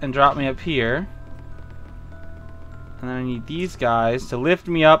up and drop me up here. And then I need these guys to lift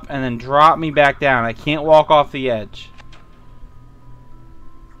me up and then drop me back down. I can't walk off the edge.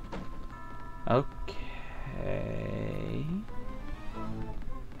 Okay.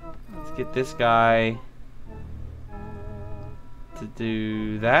 Let's get this guy to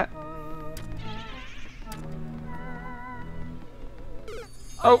do that.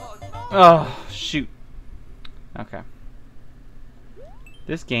 Oh! Oh, shoot. Okay.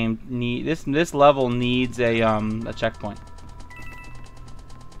 This game this level needs a checkpoint.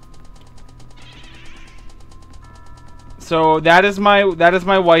 So that is my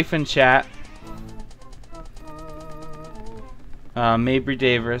wife in chat. Mabry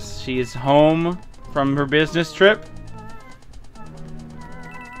Davis. She is home from her business trip.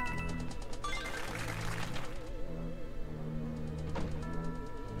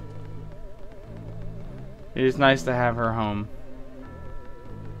 It is nice to have her home.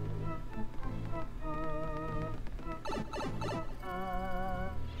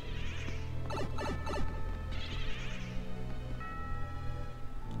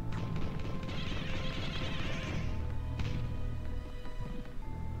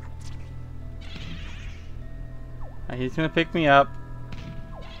 he's gonna pick me up.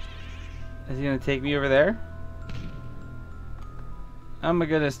 Is he gonna take me over there? Oh my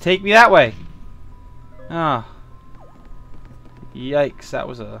goodness, take me that way! Ah. Yikes, that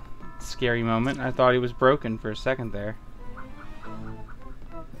was a scary moment. I thought he was broken for a second there.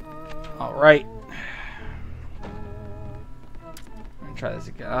 Alright. I'm gonna try this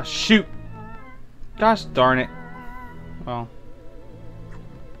again. Oh, shoot! Gosh darn it. Well.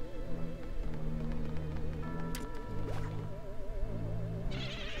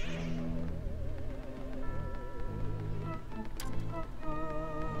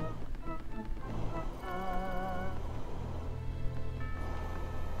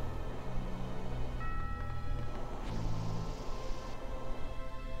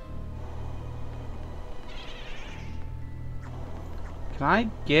 Can I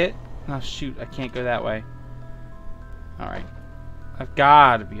get... Oh shoot, I can't go that way. Alright. I've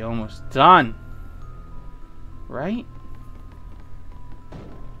got to be almost done. Right?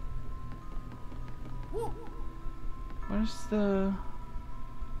 Where's the...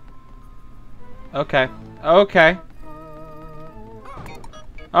 Okay. Okay.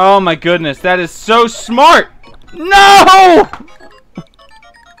 Oh my goodness, that is so smart! No!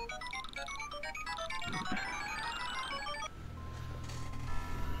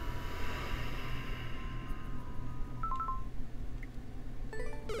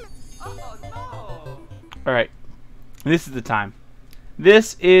 Alright. This is the time.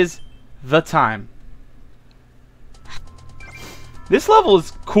 This is the time. This level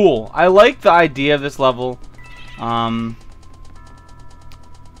is cool. I like the idea of this level. I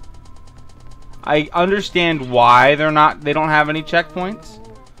understand why they don't have any checkpoints.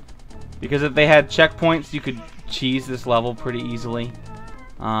 Because if they had checkpoints, you could cheese this level pretty easily.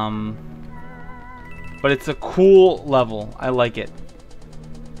 But it's a cool level. I like it.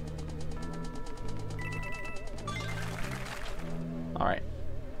 Alright.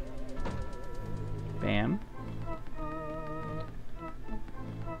 Bam.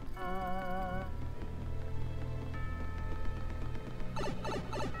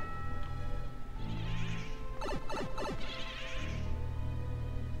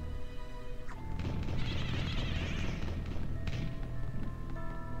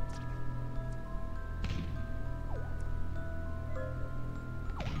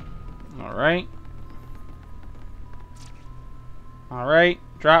 Alright. Alright,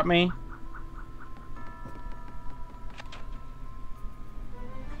 drop me.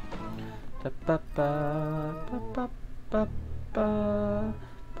 Alright,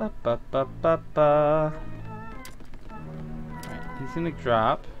 he's gonna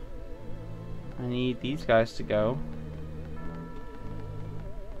drop. I need these guys to go.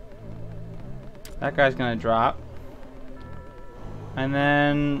 That guy's gonna drop. And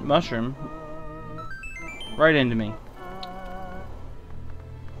then mushroom right into me.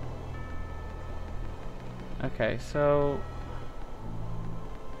 Okay, so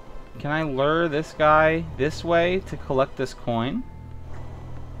can I lure this guy this way to collect this coin?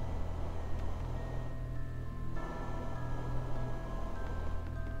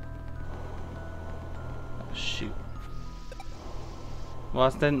 Oh, shoot. Well,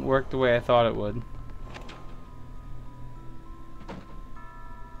 this didn't work the way I thought it would.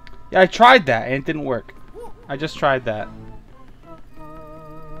 Yeah, I tried that and it didn't work. I just tried that.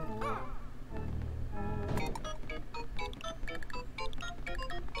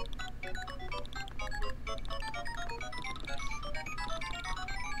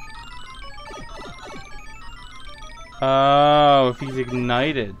 Oh, if he's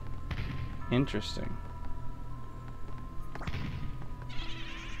ignited. Interesting.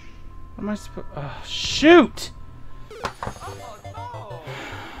 What am I supposed... Oh, shoot!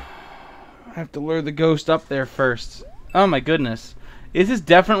 I have to lure the ghost up there first. Oh my goodness. This is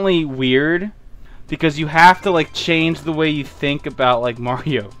definitely weird because you have to like change the way you think about like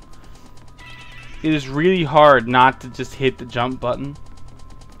Mario. It is really hard not to just hit the jump button.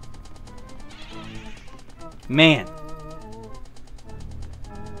 Man.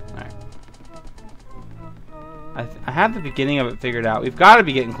 Alright. I have the beginning of it figured out. We've got to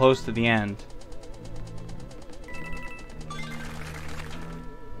be getting close to the end.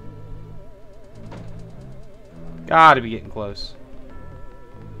 Gotta be getting close.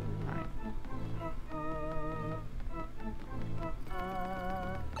 Alright.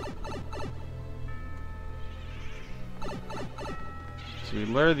 So we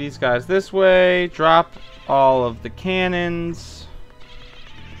lure these guys this way, drop all of the cannons,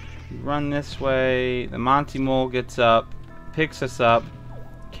 we run this way, the Monty Mole gets up, picks us up,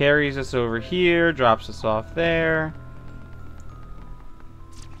 carries us over here, drops us off there.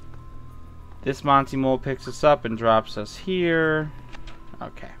 This Monty Mole picks us up and drops us here.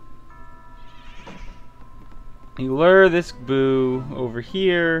 Okay. You lure this Boo over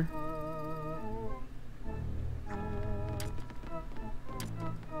here.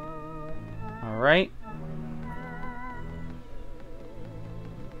 Alright.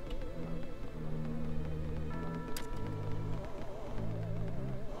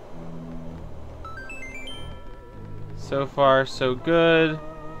 So far, so good.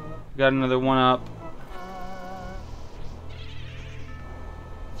 Got another one up.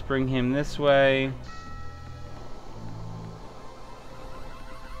 Let's bring him this way.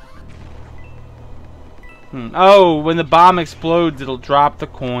 Oh, when the bomb explodes, it'll drop the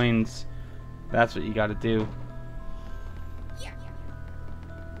coins. That's what you gotta do.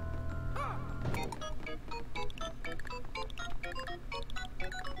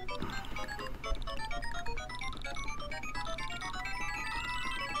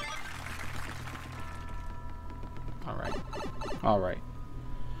 Alright.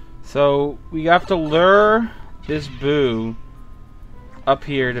 So, we have to lure this Boo up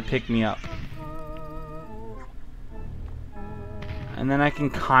here to pick me up. And then I can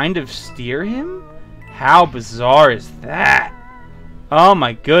kind of steer him? How bizarre is that? Oh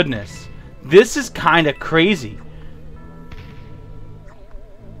my goodness. This is kind of crazy.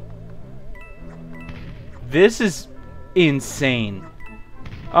 This is insane.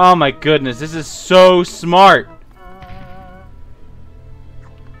 Oh my goodness, this is so smart.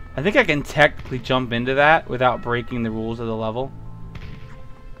 I think I can technically jump into that without breaking the rules of the level.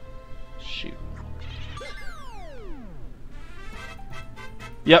 Shoot.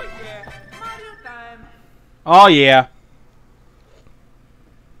 Yep. Oh yeah.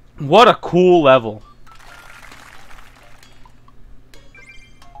 What a cool level.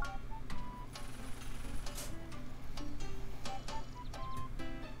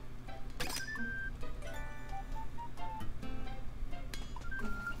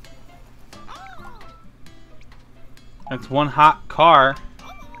 That's one hot car.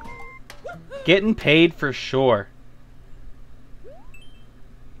 Getting paid for sure.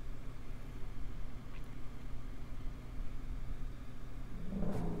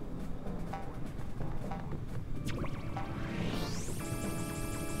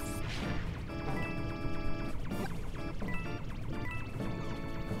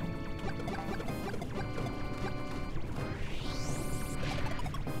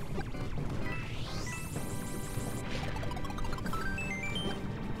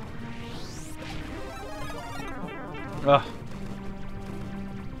 Ugh.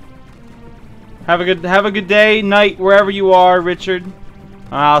 Have a good day, night, wherever you are, Richard.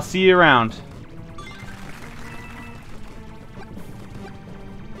 I'll see you around.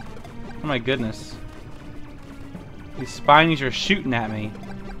 Oh my goodness. These Spinies are shooting at me.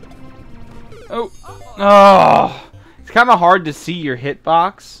 Oh. Oh. It's kind of hard to see your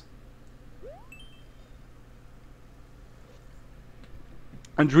hitbox.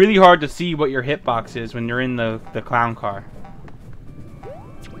 It's really hard to see what your hitbox is when you're in the clown car.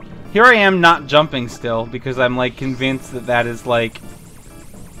 Here I am not jumping still because I'm like convinced that that is like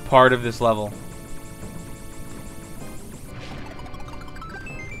part of this level.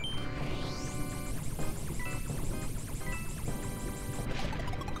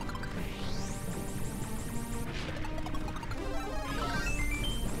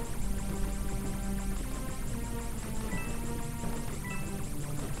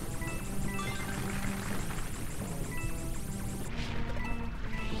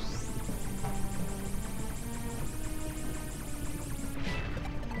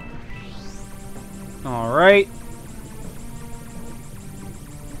 Alright.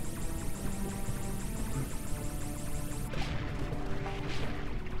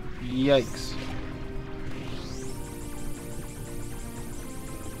 Yikes.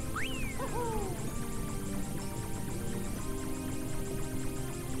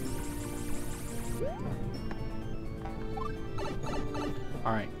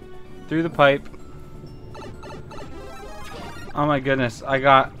 Alright. Through the pipe. Oh my goodness, I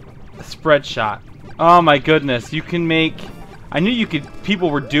got a spread shot. Oh my goodness, you can make... I knew you could...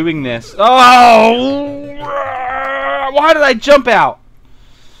 People were doing this. Oh! Why did I jump out?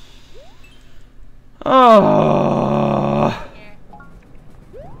 Oh!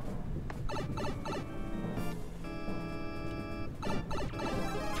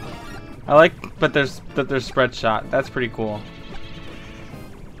 I like that there's spread shot. That's pretty cool.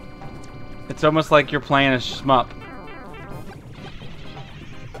 It's almost like you're playing a shmup.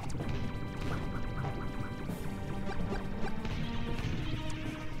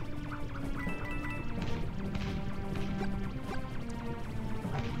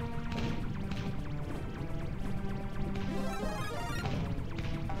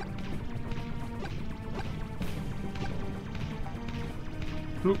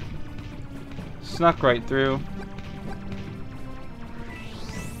 Oop. Snuck right through.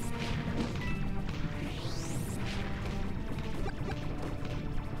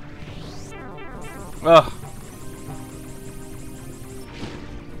 Ugh.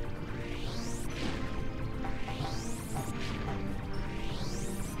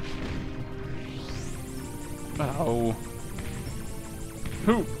 Oh.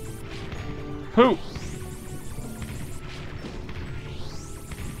 Who? Who?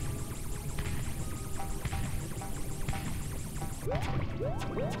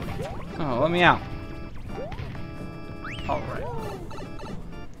 Oh, let me out. Alright.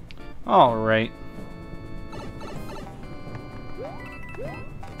 Alright.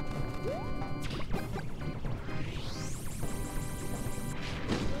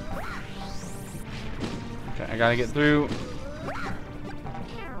 Okay, I gotta get through.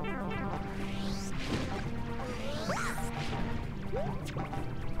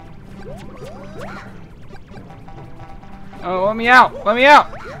 Oh, let me out! Let me out!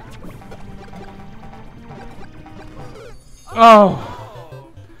 Oh!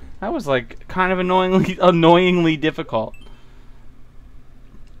 That was like kind of annoyingly difficult.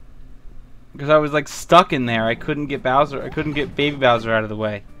 Because I was like stuck in there. I couldn't get Bowser. I couldn't get Baby Bowser out of the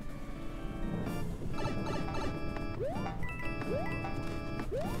way.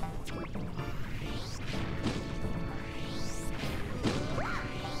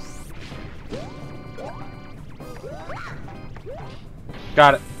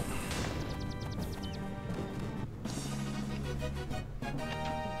 Got it.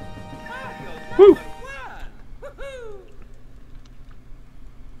 Woo!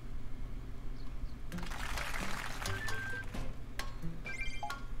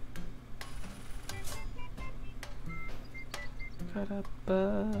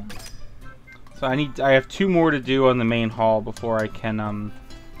 So I have 2 more to do on the main hall before I can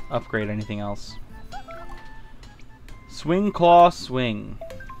upgrade anything else. Swing, claw, swing.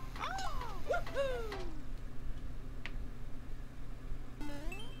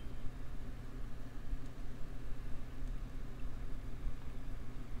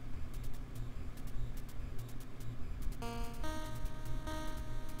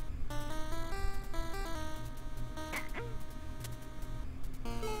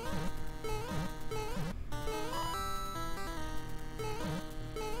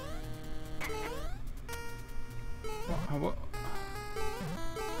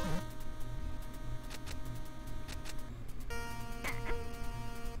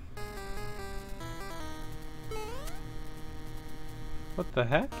 What the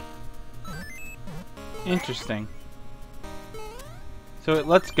heck? Interesting. So it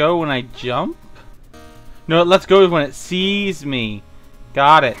lets go when I jump? No, it lets go when it sees me.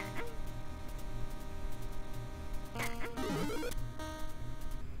 Got it.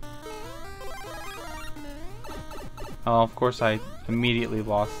 Oh, of course I immediately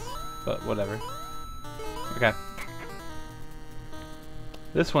lost, but whatever. Okay.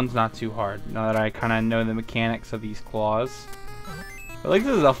 This one's not too hard, now that I kind of know the mechanics of these claws. But like,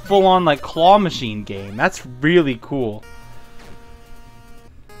 this is a full-on, like, claw machine game. That's really cool.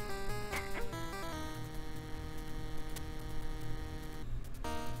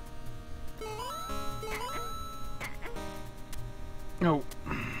 No.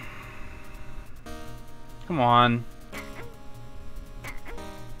 Come on.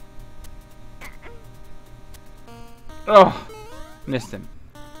 Oh, missed him.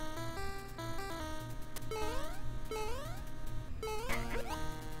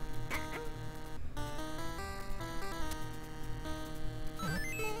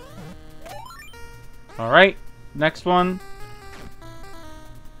 All right, next one.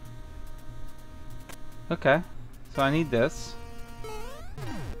 Okay, so I need this.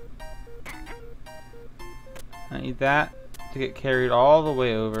 I need that to get carried all the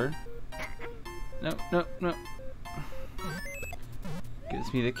way over. Nope, nope, nope.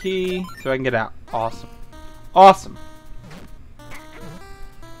 Gives me the key so I can get out. Awesome. Awesome.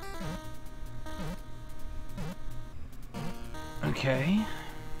 Okay.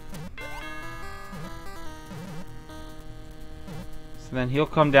 So then he'll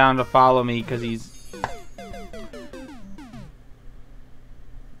come down to follow me because he's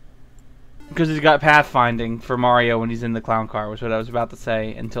got pathfinding for Mario when he's in the clown car, was what I was about to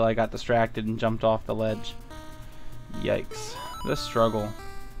say until I got distracted and jumped off the ledge. Yikes. The struggle.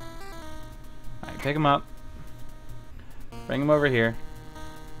 Alright, pick him up. Bring him over here.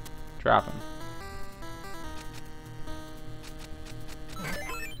 Drop him.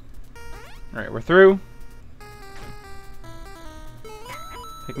 Alright, we're through.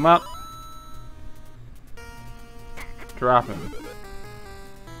 Pick him up. Drop him.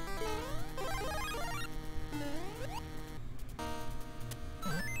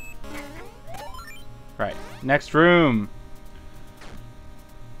 Right. Next room.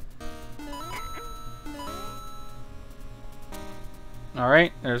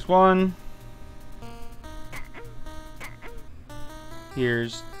 Alright, there's one.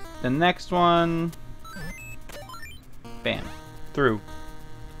 Here's the next one. Bam. Through.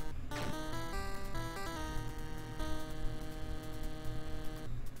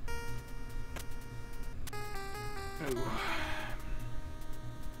 Ooh.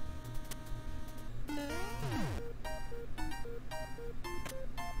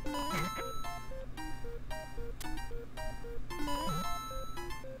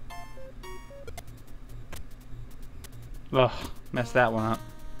 Ugh, messed that one up.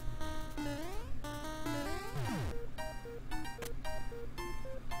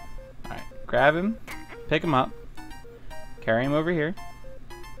 Alright, grab him, pick him up, carry him over here,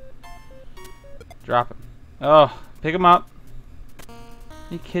 drop him. Oh, pick him up. Are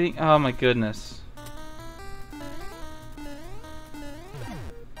you kidding? Oh my goodness.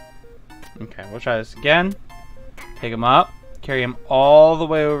 Okay, we'll try this again. Pick him up, carry him all the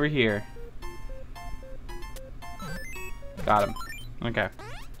way over here. Got him. Okay.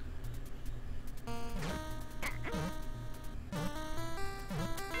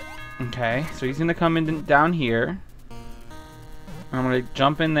 Okay, so he's gonna come in down here. I'm gonna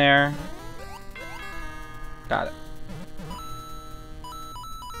jump in there. Got it.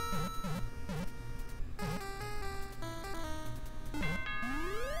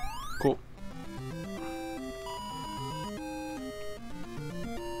 Cool.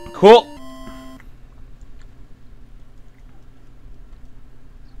 Cool.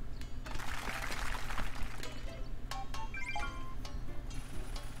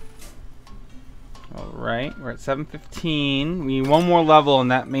 Alright, we're at 7:15. We need one more level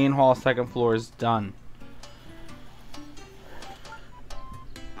and that main hall second floor is done.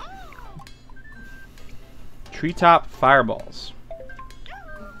 Treetop fireballs.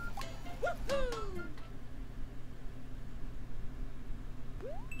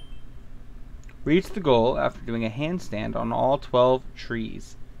 Reach the goal after doing a handstand on all 12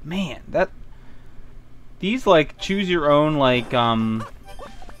 trees. Man, these like choose your own like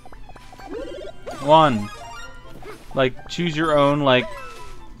choose your own like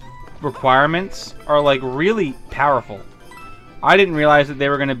requirements are like really powerful. I didn't realize that they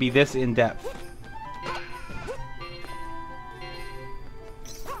were going to be this in depth.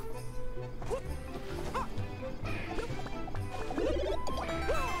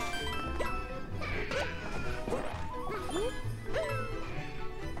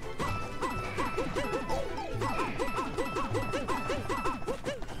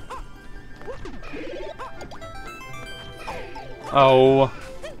 Oh.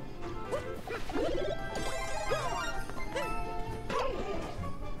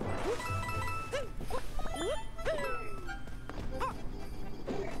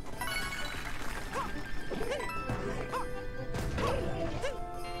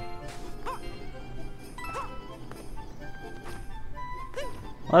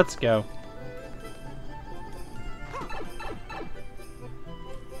 Let's go.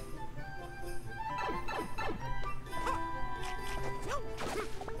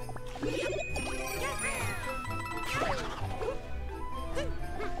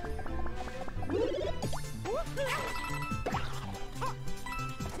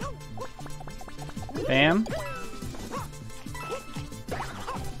 Bam.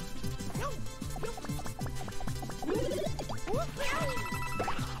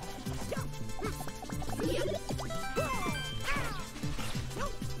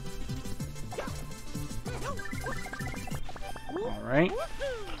 All right.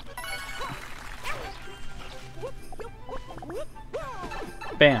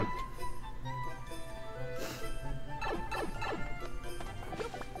 Bam.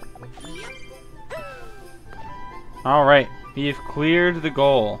 All right, we've cleared the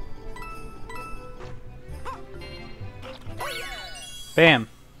goal. Bam.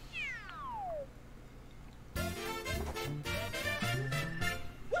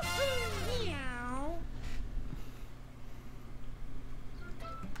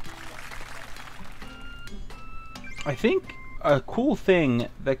 I think a cool thing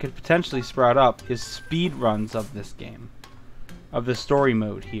that could potentially sprout up is speed runs of this game, of the story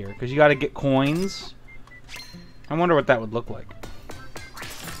mode here, because you got to get coins. I wonder what that would look like.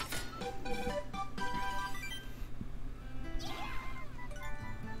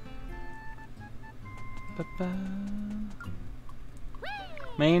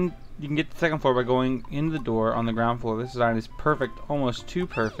 Main, you can get to the second floor by going into the door on the ground floor. This design is perfect, almost too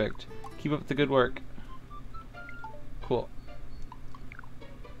perfect. Keep up the good work. Cool.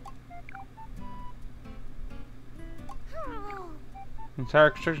 The entire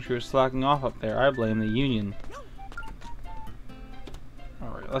construction crew is slacking off up there. I blame the union.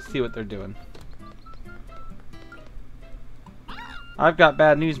 Alright, let's see what they're doing. I've got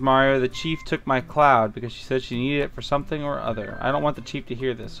bad news, Mario. The chief took my cloud because she said she needed it for something or other. I don't want the chief to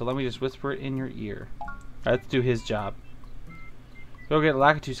hear this, so let me just whisper it in your ear. Alright, let's do his job. Go get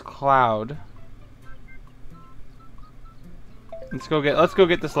Lakitu's cloud. Let's go get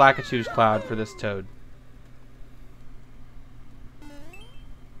this Lakitu's cloud for this toad.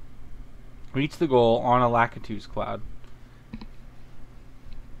 Reach the goal on a Lakitu's cloud.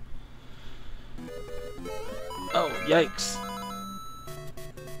 Oh, yikes.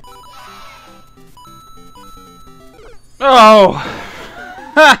 Oh!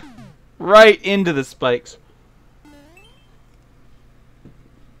 Ha! Right into the spikes.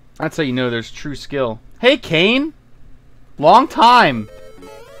 That's how you know there's true skill. Hey, Cain! Long time!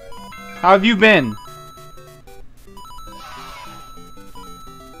 How have you been?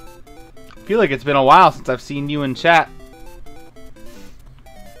 I feel like it's been a while since I've seen you in chat.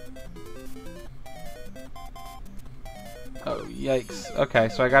 Oh, yikes. Okay,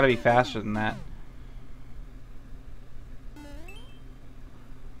 so I gotta be faster than that.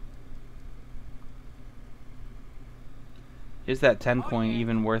 Is that 10 coin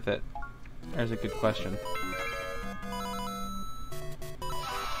even worth it? There's a good question.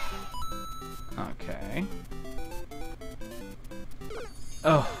 Okay.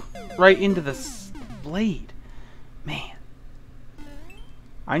 Oh, right into the blade. Man.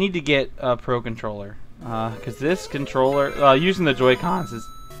 I need to get a Pro Controller. Because this controller, using the Joy-Cons is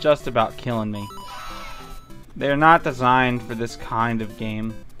just about killing me. They're not designed for this kind of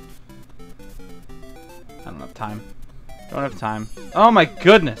game. I don't have time. Don't have time. Oh my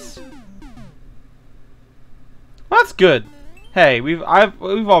goodness! Well, that's good. Hey, we've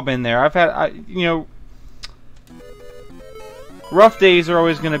all been there. I've had, you know, rough days are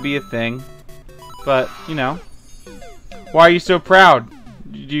always going to be a thing, but you know, why are you so proud?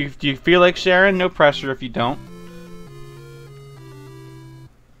 Do you feel like sharing? No pressure if you don't.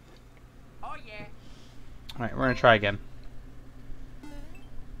 Oh yeah. All right, we're gonna try again.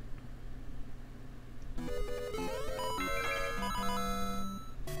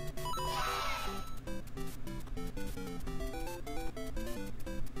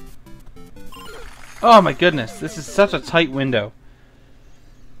 Oh my goodness, this is such a tight window.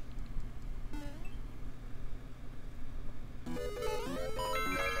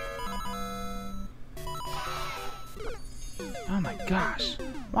 Oh my gosh,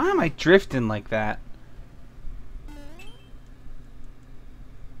 why am I drifting like that?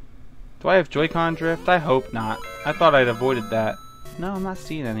 Do I have Joy-Con drift? I hope not. I thought I'd avoided that. No, I'm not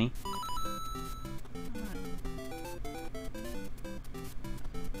seeing any.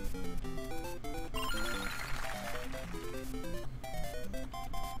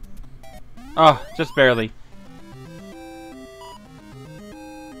 Oh, just barely.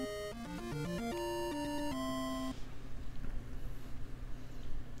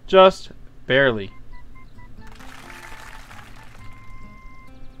 Just barely.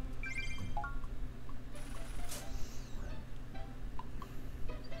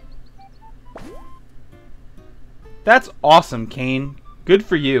 That's awesome, Cain. Good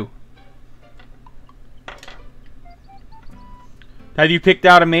for you. Have you picked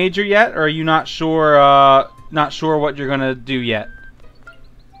out a major yet, or are you not sure? Not sure what you're gonna do yet?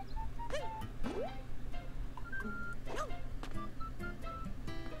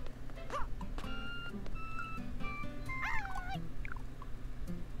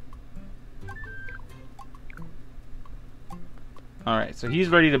 All right, so he's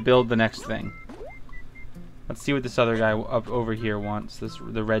ready to build the next thing. Let's see what this other guy up over here wants.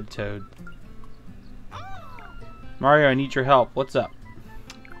 The red toad. Mario, I need your help. What's up?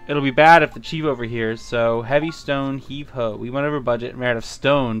 It'll be bad if the chief overhears, so heavy stone, heave ho. We went over budget and ran out of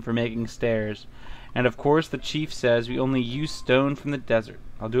stone for making stairs. And of course the chief says we only use stone from the desert.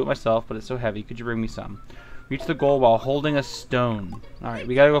 I'll do it myself, but it's so heavy. Could you bring me some? Reach the goal while holding a stone. Alright,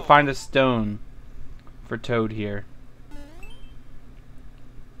 we gotta go find a stone for Toad here.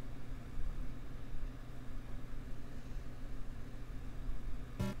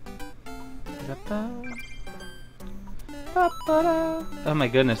 Oh my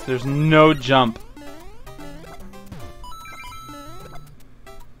goodness, there's no jump.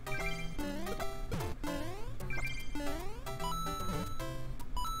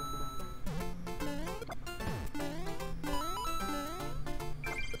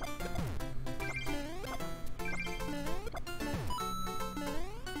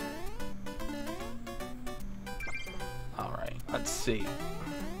 All right, let's see.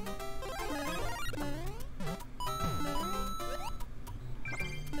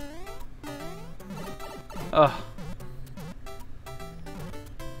 Ugh.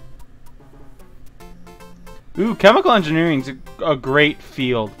 Ooh, chemical engineering's a great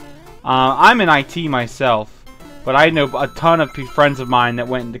field. I'm in IT myself, but I know a ton of friends of mine that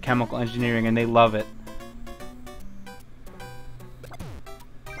went into chemical engineering and they love it.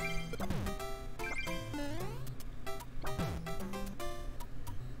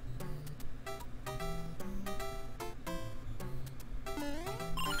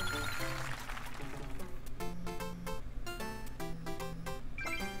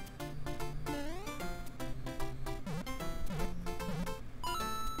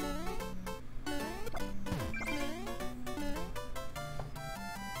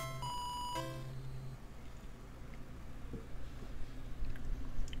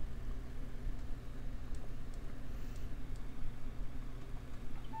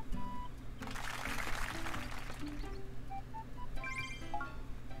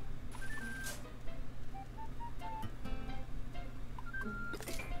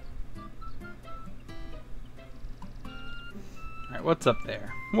 Alright, what's up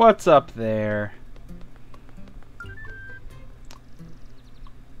there? What's up there?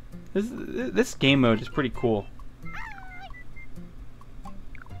 This game mode is pretty cool.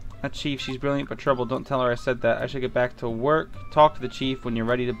 That chief, she's brilliant but trouble. Don't tell her I said that. I should get back to work. Talk to the chief when you're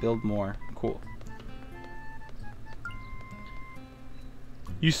ready to build more. Cool.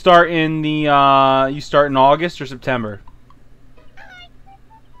 You start in the you start in August or September?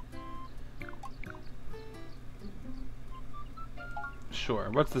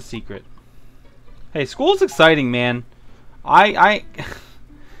 Sure. What's the secret? Hey, school's exciting, man.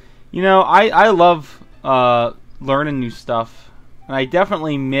 You know, I love learning new stuff. And I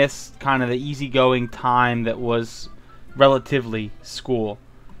definitely missed kind of the easygoing time that was relatively school.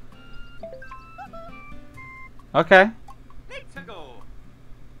 Okay. Let's go.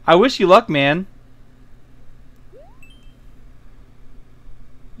 I wish you luck, man.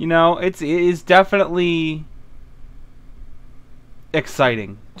 You know, it is definitely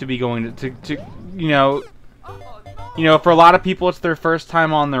exciting to be going to you know, for a lot of people it's their first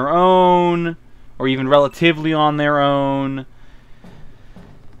time on their own or even relatively on their own.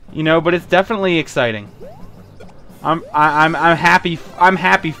 You know, but it's definitely exciting. I'm happy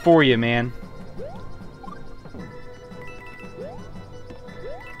for you, man.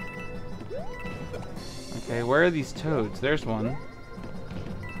 Okay, where are these toads? There's one.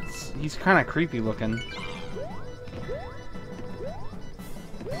 He's kind of creepy looking.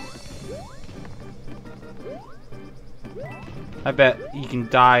 I bet he can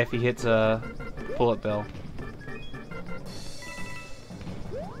die if he hits a bullet bill.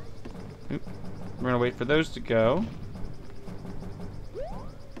 Oop. We're gonna wait for those to go.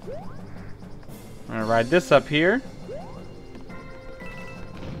 I'm gonna ride this up here.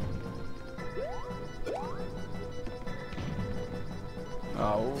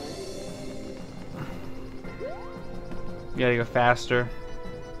 Oh. You gotta go faster.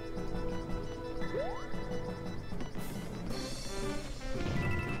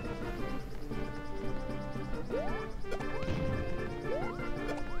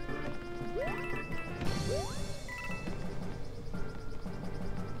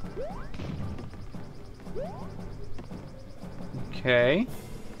 Okay.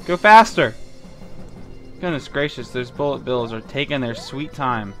 Go faster! Goodness gracious, those bullet bills are taking their sweet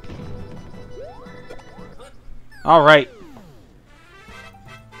time. Alright.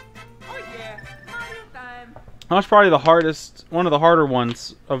 Oh yeah, Mario time. That's probably the hardest, one of the harder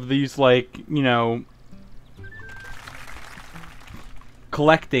ones of these, like, you know,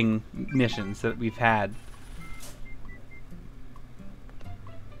 collecting missions that we've had.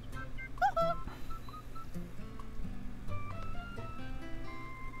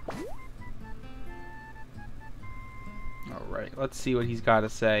 Alright, let's see what he's got to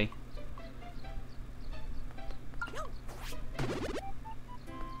say.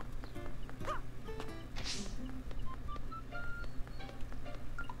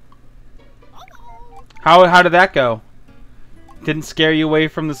 How did that go? Didn't scare you away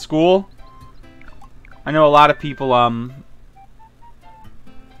from the school? I know a lot of people,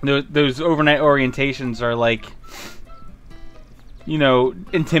 those overnight orientations are like, you know,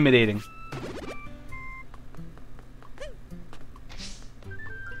 intimidating.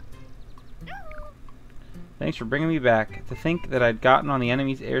 Thanks for bringing me back. To think that I'd gotten on the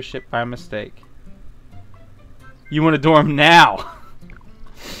enemy's airship by mistake. You want to dorm now?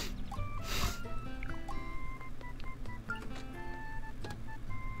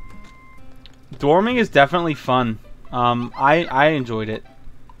 Dorming is definitely fun. I enjoyed it.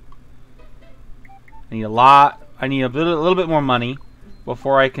 I need a little bit more money.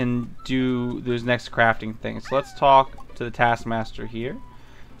 before I can do those next crafting things. So let's talk to the taskmaster here,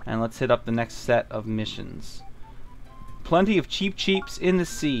 and let's hit up the next set of missions. Plenty of cheap cheeps in the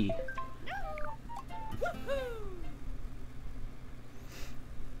sea.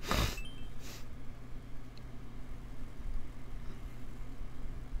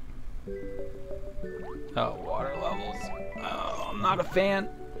 Oh, water levels. Oh, I'm not a fan.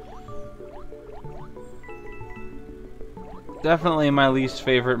 Definitely my least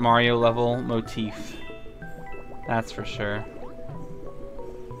favorite Mario level motif. That's for sure.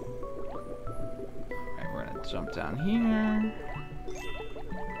 Alright, we're gonna jump down here.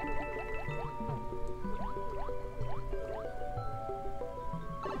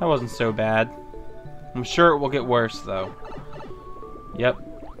 That wasn't so bad. I'm sure it will get worse though. Yep.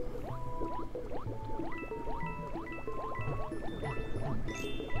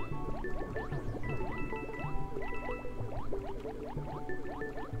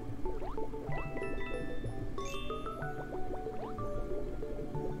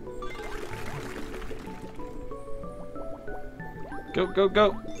 Go, go,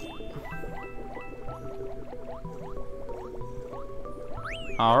 go!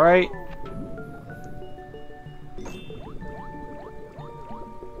 Alright.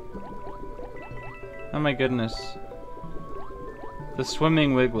 Oh my goodness. The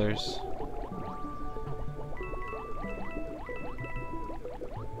swimming wigglers.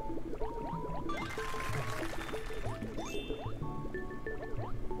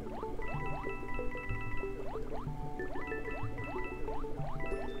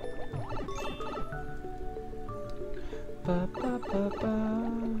 Ba, ba, ba, ba.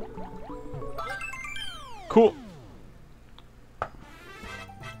 Cool. Oh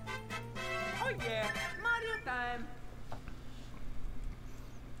yeah, Mario time.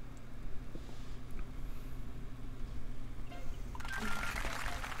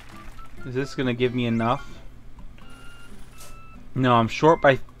 Is this gonna give me enough? No, I'm short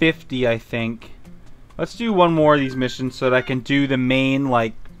by 50, I think. Let's do one more of these missions so that I can do the main,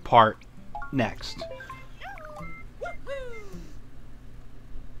 like, part next.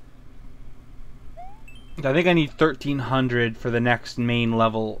 I think I need 1300 for the next main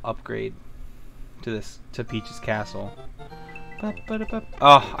level upgrade to Peach's Castle.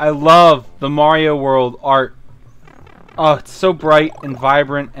 Oh, I love the Mario World art. Oh, it's so bright and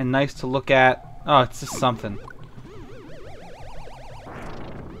vibrant and nice to look at. Oh, it's just something.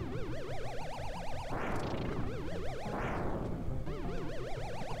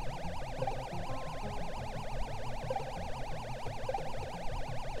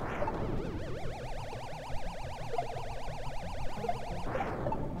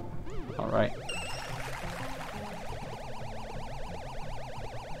 Alright.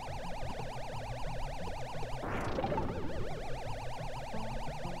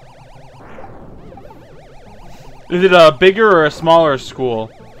 Is it a bigger or a smaller school?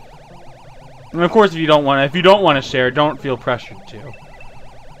 And of course, if you don't want to share, don't feel pressured to.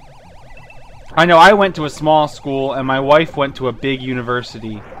 I know I went to a small school and my wife went to a big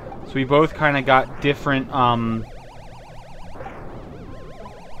university, so we both kind of got different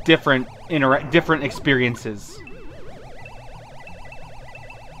different experiences.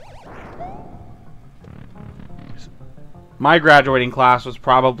 My graduating class was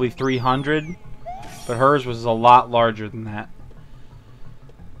probably 300, but hers was a lot larger than that.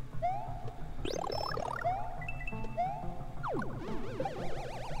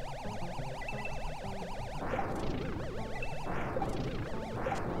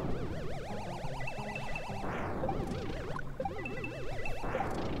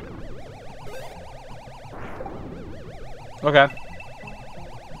 Okay.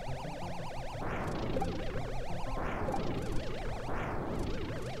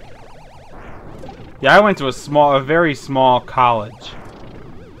 Yeah, I went to a very small college.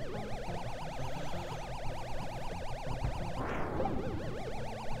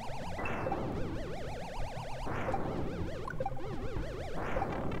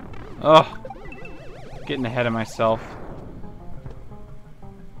 Ugh. Getting ahead of myself.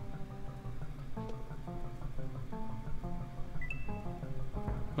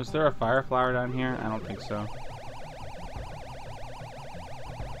 Was there a fire flower down here? I don't think so.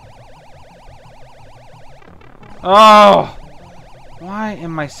 Oh! Why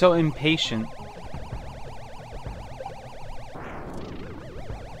am I so impatient?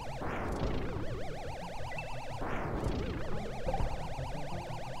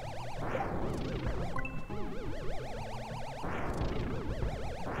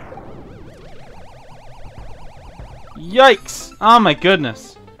 Yikes! Oh my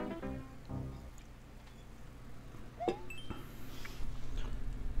goodness.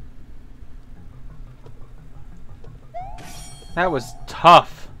 That was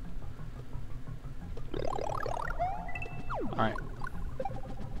tough. Alright.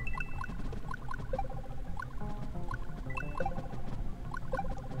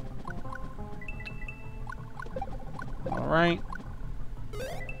 Alright.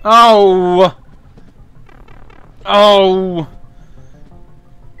 Oh! Oh!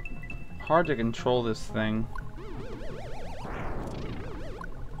 Hard to control this thing.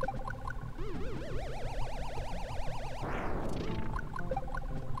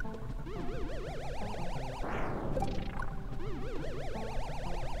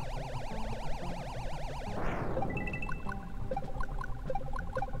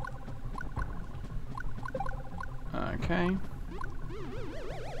 Okay.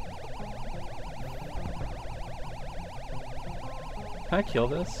 Can I kill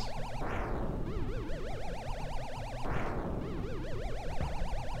this?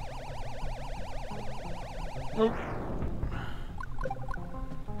 Oh.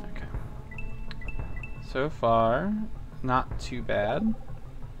 Okay. So far, not too bad.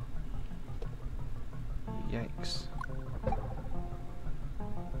 Yikes.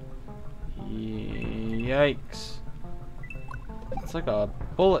 Yikes. It's like a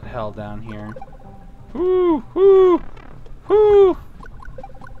bullet hell down here. Whoo! Whoo! Whoo!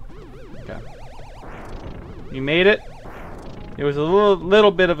 Okay. You made it. It was a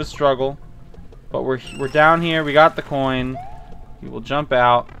little bit of a struggle, but we're down here. We got the coin. We will jump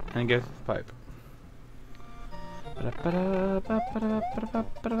out and go through the pipe.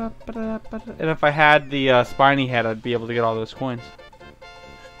 And if I had the spiny head, I'd be able to get all those coins.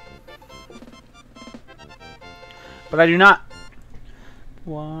 But I do not.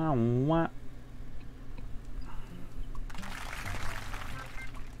 Wah, wah.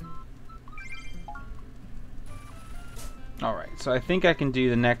 Alright, so I think I can do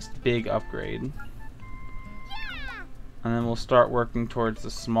the next big upgrade. And then we'll start working towards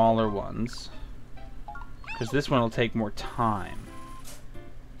the smaller ones. Because this one will take more time.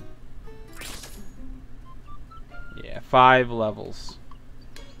 Yeah, 5 levels.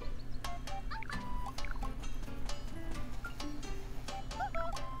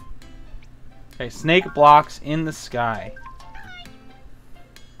 Okay, snake blocks in the sky.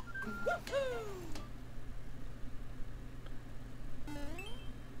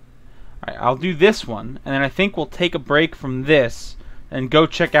 Alright, I'll do this one, and then I think we'll take a break from this and go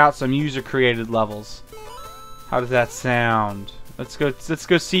check out some user-created levels. How does that sound? Let's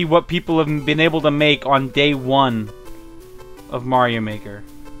go see what people have been able to make on day 1 of Mario Maker.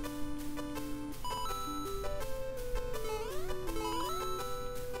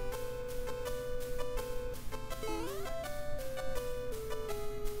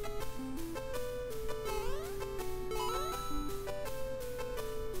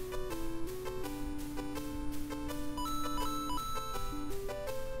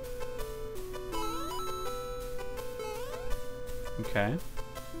 Okay.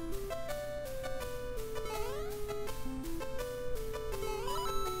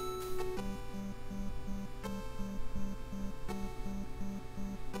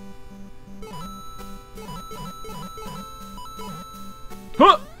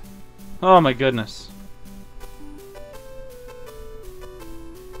 Huh! Oh my goodness.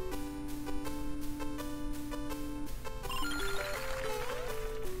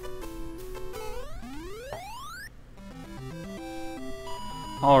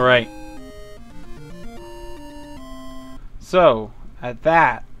 Alright. So, at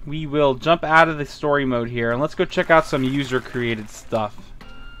that, we will jump out of the story mode here and let's go check out some user-created stuff.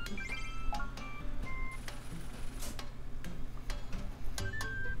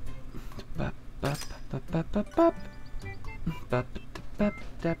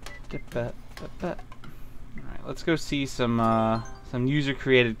 Alright, let's go see some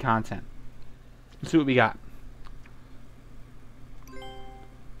user-created content. Let's see what we got.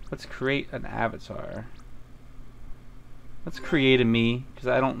 Let's create an avatar. Let's create a me, because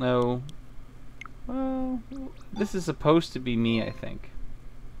I don't know. Well, this is supposed to be me, I think.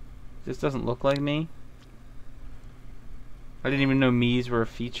 This doesn't look like me. I didn't even know me's were a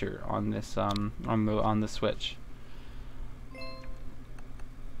feature on this on the Switch.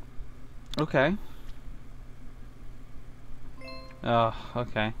 Okay. Oh,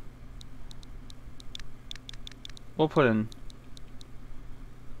 okay. We'll put in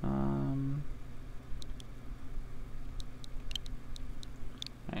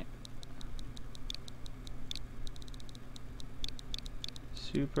right.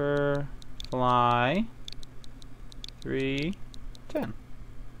 Super fly 310.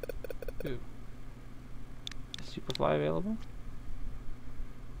 Ooh. Is Superfly available?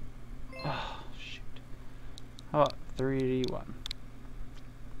 Oh shoot. How about 31.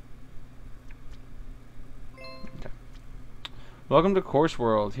 Okay. Welcome to Course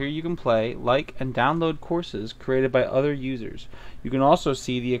World. Here you can play, like, and download courses created by other users. You can also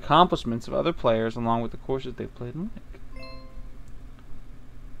see the accomplishments of other players along with the courses they've played and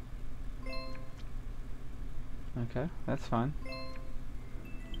like. Okay, that's fine.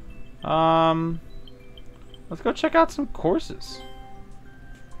 Let's go check out some courses.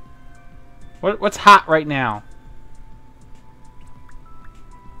 What's hot right now?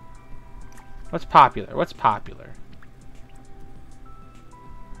 What's popular? What's popular?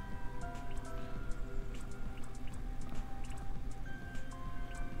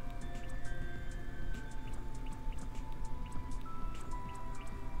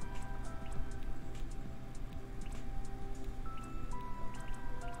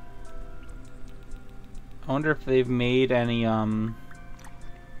 I wonder if they've made any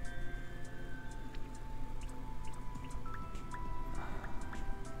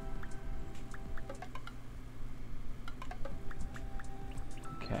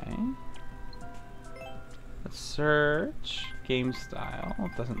okay. Let's search. Game style.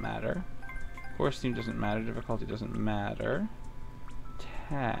 It doesn't matter. Course theme doesn't matter. Difficulty doesn't matter.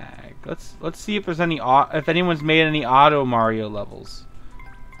 Tag. Let's see if there's any if anyone's made any auto Mario levels.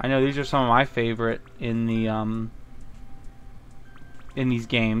 I know these are some of my favorite in the in these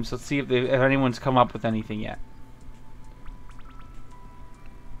games. Let's see if anyone's come up with anything yet.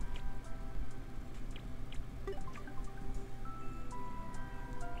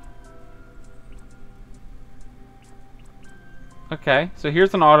 Okay, so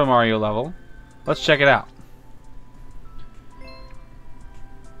here's an auto Mario level. Let's check it out.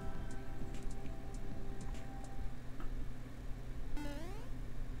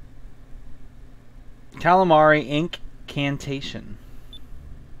 Calamari Incantation.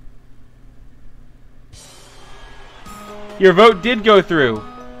 Your vote did go through.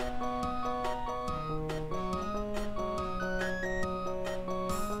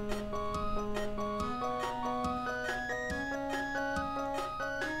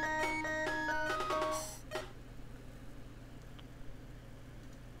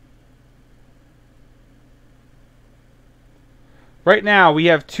 Right now, we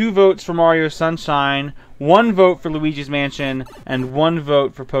have 2 votes for Mario Sunshine, 1 vote for Luigi's Mansion, and 1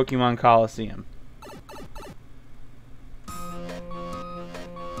 vote for Pokemon Coliseum.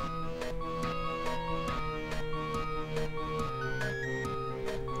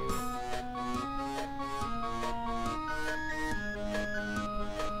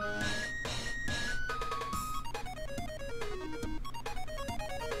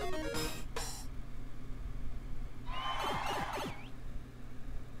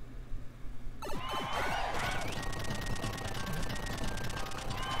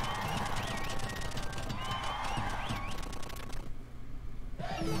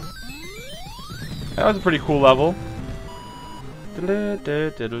 That was a pretty cool level.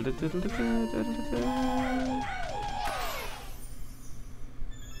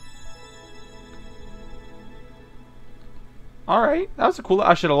 Alright, that was a cool.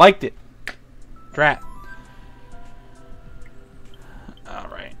 I should have liked it. Drat.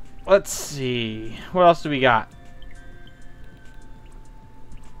 Alright, let's see. What else do we got?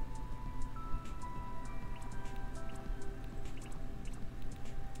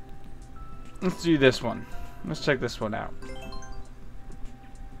 Let's do this one. Let's check this one out.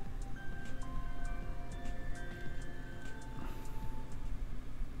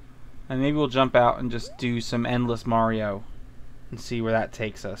 And maybe we'll jump out and just do some endless Mario and see where that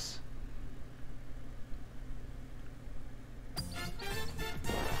takes us.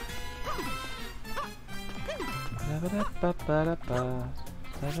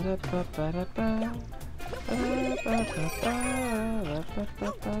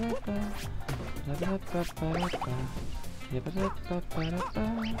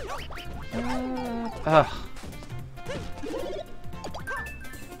 Ugh.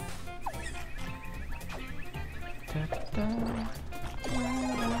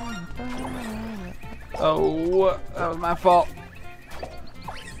 Oh, that was my fault.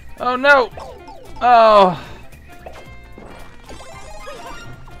 Oh no! Oh.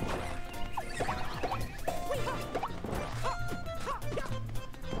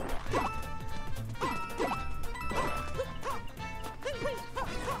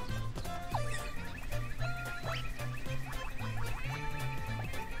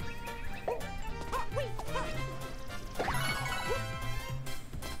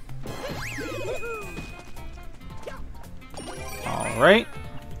 Right.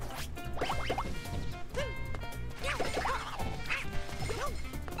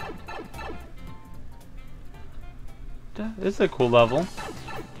 a cool level.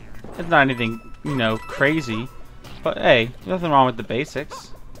 It's not anything, you know, crazy. But hey, there's nothing wrong with the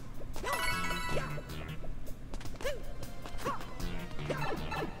basics.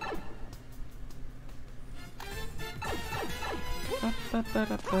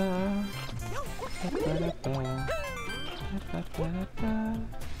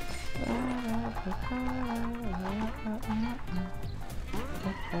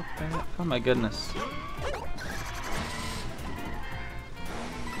 Oh my goodness.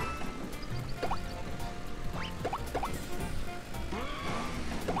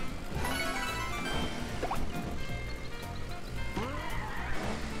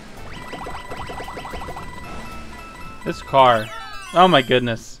 This car. Oh my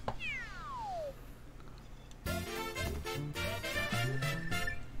goodness.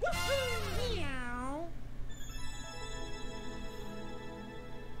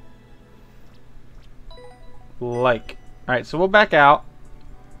 Like. Alright, so we'll back out.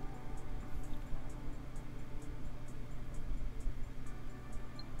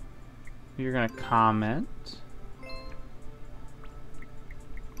 You're gonna comment.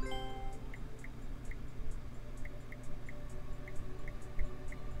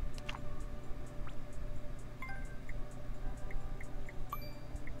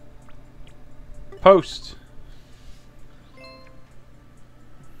 Post.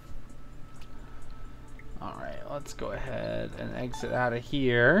 Alright, let's go ahead and exit out of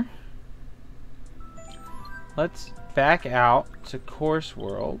here. Let's back out to Course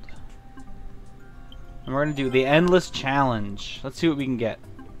World. And we're going to do the Endless Challenge. Let's see what we can get.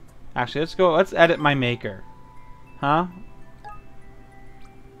 Actually, let's edit my maker. Huh?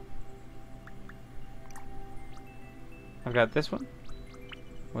 I've got this one.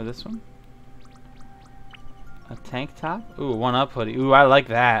 Or this one. A tank top? Ooh, one up hoodie. Ooh, I like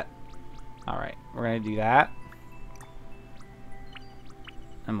that. Alright, we're gonna do that.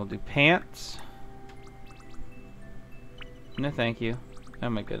 And we'll do pants. No, thank you. Oh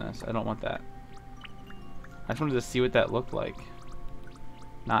my goodness, I don't want that. I just wanted to see what that looked like.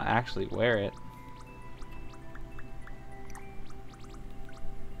 Not actually wear it.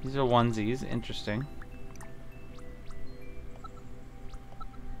 These are onesies, interesting.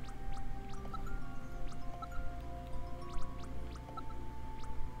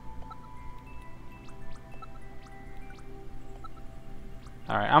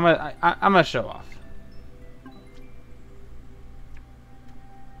 All right, I'm gonna show off.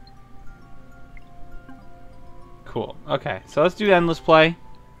 Cool. Okay, so let's do endless play.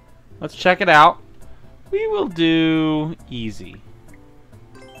 Let's check it out. We will do easy.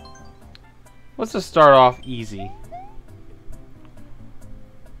 Let's just start off easy.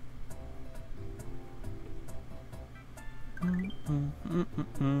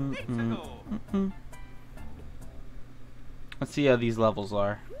 Let's see how these levels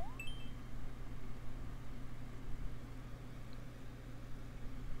are.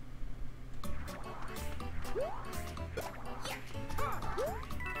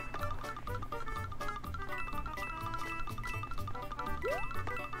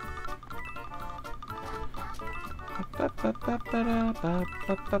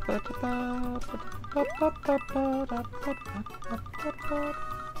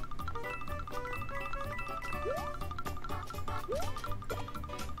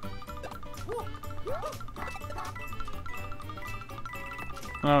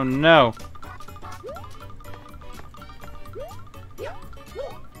 Oh no.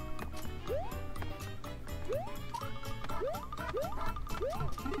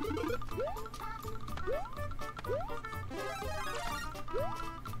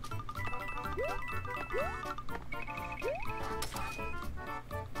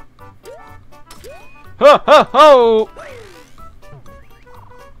 Ho ho ho!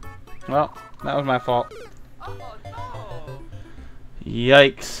 Well, that was my fault.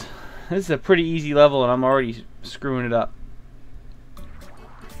 Yikes. This is a pretty easy level and I'm already screwing it up.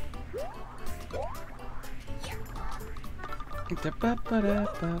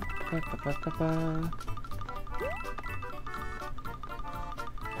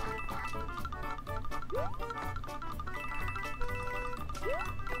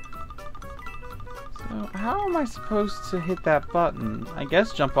 So, how am I supposed to hit that button? I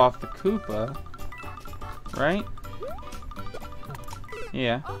guess jump off the Koopa, right?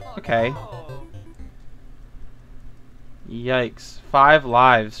 Yeah, okay. Yikes. 5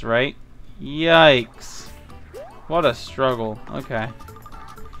 lives, right? Yikes. What a struggle. Okay.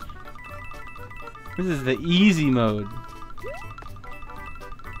 This is the easy mode.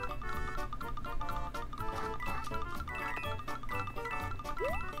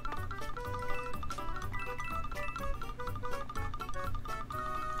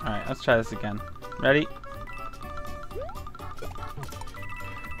 Alright, let's try this again. Ready?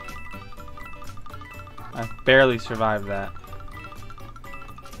 I barely survived that.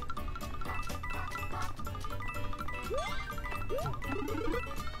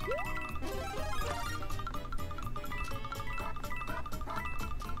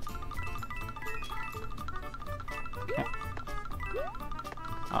 Okay.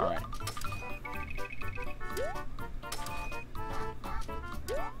 Alright.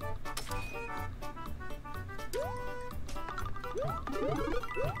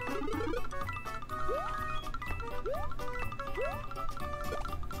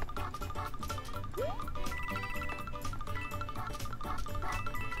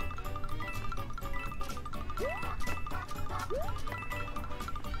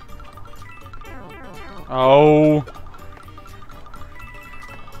 Oh.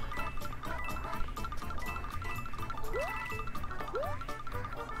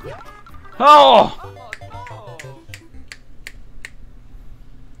 Oh.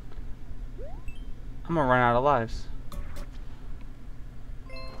 I'm gonna run out of lives.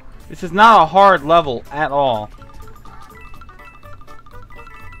 This is not a hard level at all.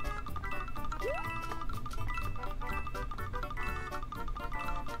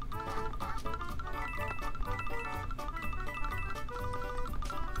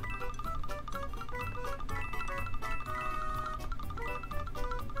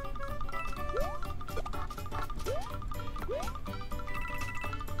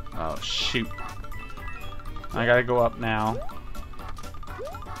 Oh shoot. I gotta go up now.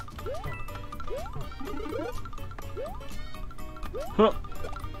 Huh.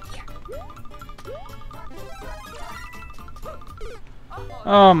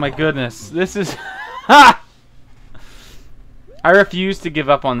 Oh my goodness. This is ha! I refuse to give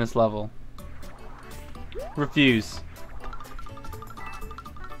up on this level. Refuse.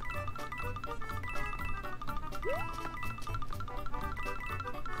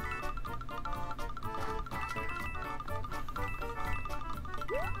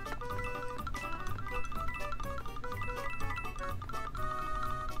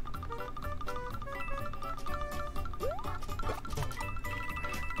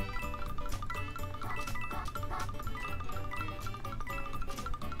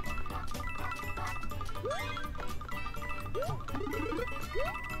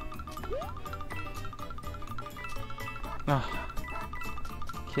 Oh,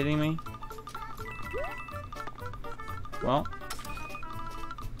 kidding me? Well,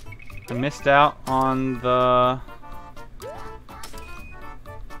 I missed out on the...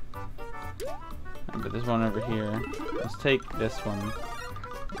 But there's one over here. Let's take this one,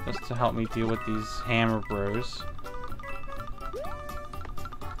 just to help me deal with these hammer bros.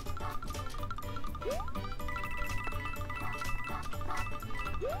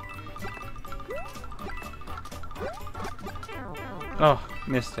 Oh,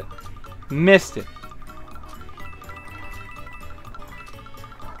 missed it. Missed it.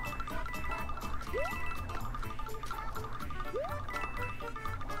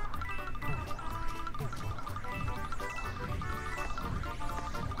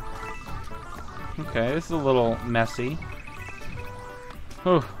 Okay, this is a little messy.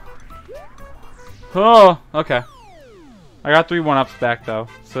 Oh. Oh, okay. I got 3 1-ups back though,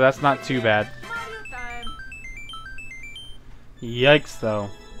 so that's not too bad. Mario time. Yikes, though.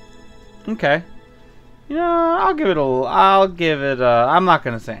 Okay. You know, I'll give it a... I'm not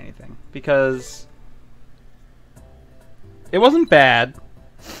gonna say anything, because... It wasn't bad,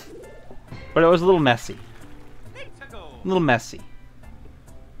 but it was a little messy. A little messy.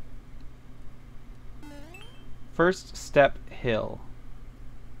 First Step Hill.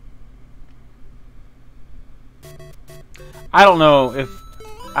 I don't know if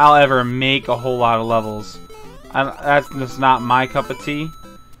I'll ever make a whole lot of levels. That's just not my cup of tea,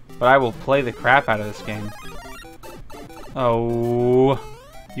 but I will play the crap out of this game. Oh,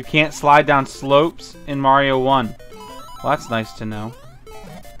 you can't slide down slopes in Mario 1. Well, that's nice to know.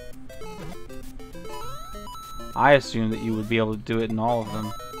 I assumed that you would be able to do it in all of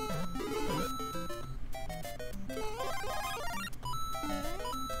them.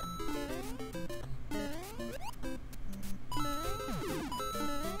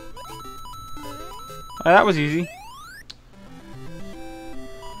 That was easy.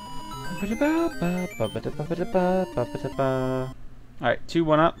 Alright, 2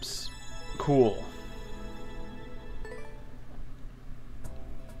 1-ups. Cool.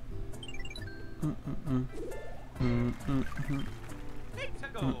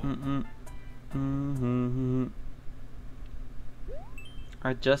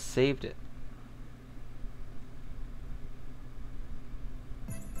 I just saved it.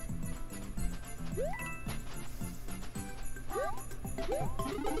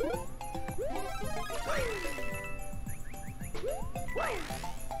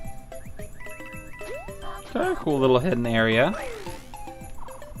 Okay, cool little hidden area.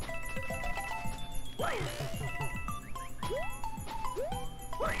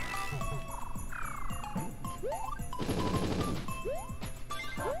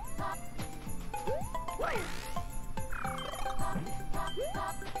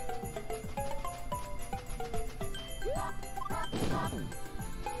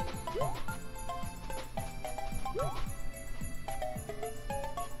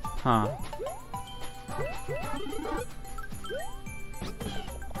 Huh.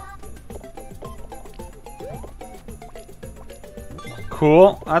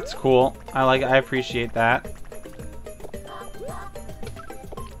 Cool. That's cool. I appreciate that.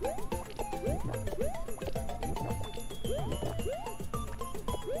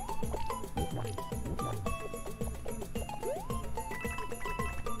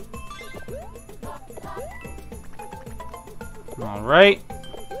 All right.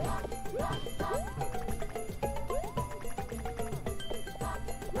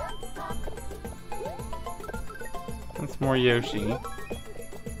 That's more Yoshi.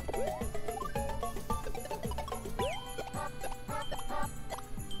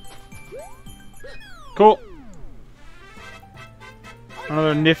 Cool.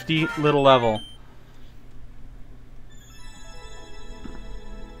 Another nifty little level.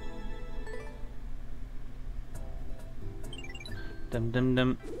 Dum dum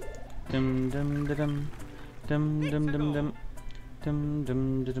dum dum dum dum dum dum dum dum dum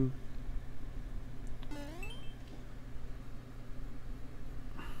dum dum.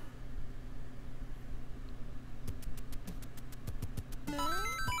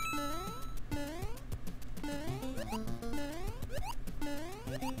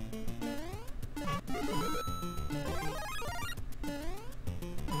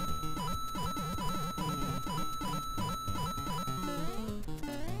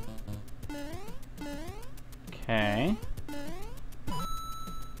 Okay.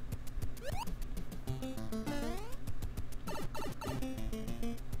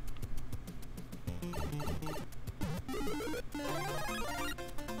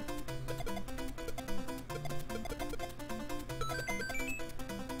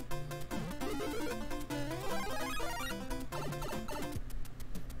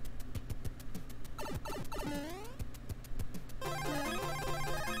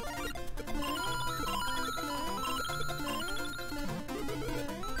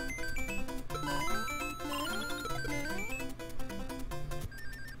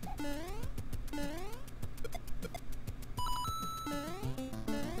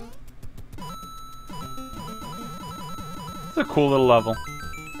 It's a cool little level.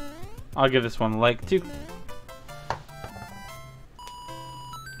 I'll give this one a like too.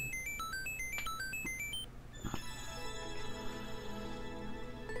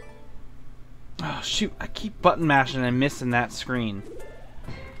 Oh shoot, I keep button mashing and missing that screen.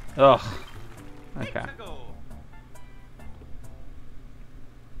 Ugh. Okay.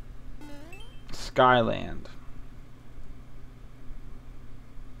 Skyland.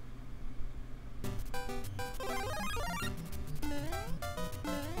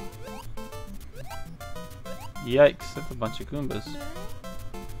 Yikes, that's a bunch of Goombas.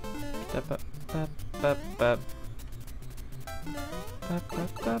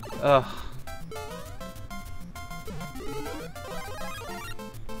 Ugh.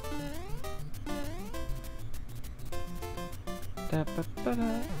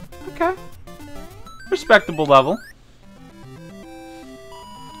 Okay. Respectable level.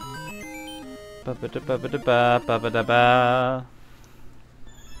 Ba-ba-da-ba-ba-da-ba.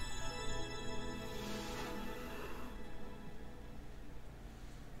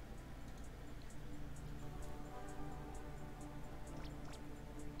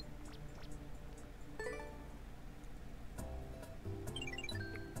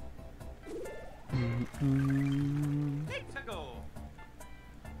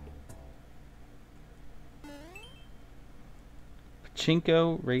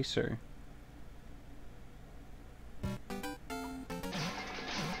 Pachinko Racer.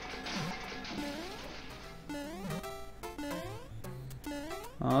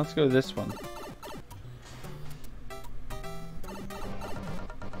 Oh, let's go this one.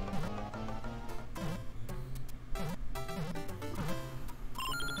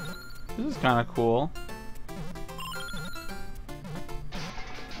 This is kind of cool.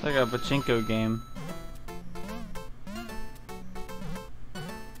 It's like a pachinko game.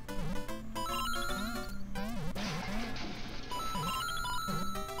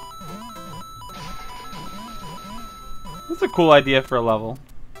 That's a cool idea for a level.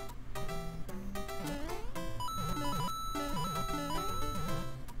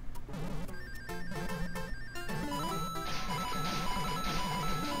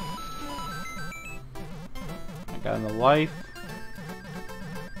 I got another life.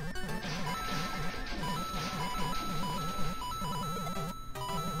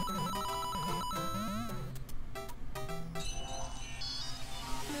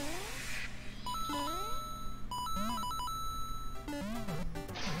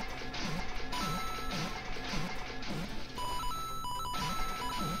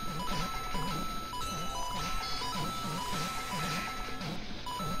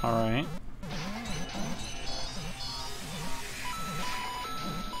 Alright.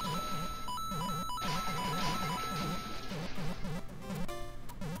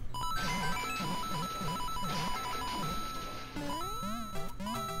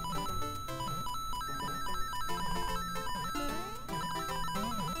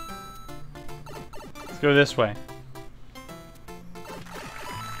 Let's go this way.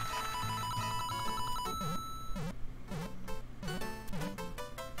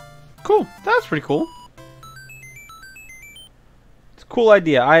 Cool. That's pretty cool. It's a cool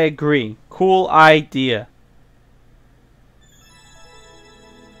idea. I agree. Cool idea.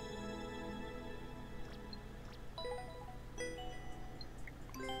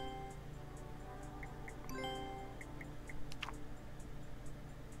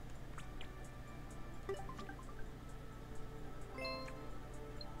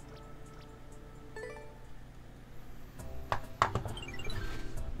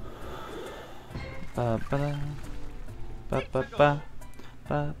 Ba ba da, ba ba ba,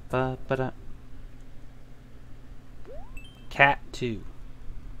 ba ba ba da. Cat 2.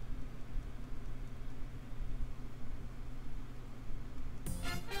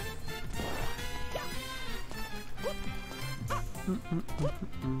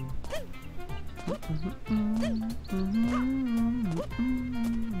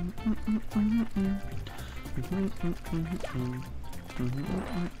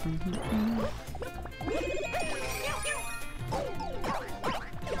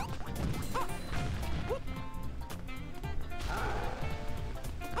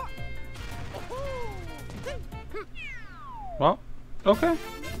 Well, okay.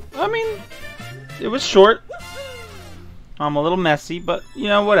 I mean, it was short. I'm a little messy, but, you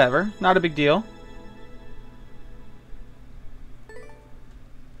know, whatever. Not a big deal.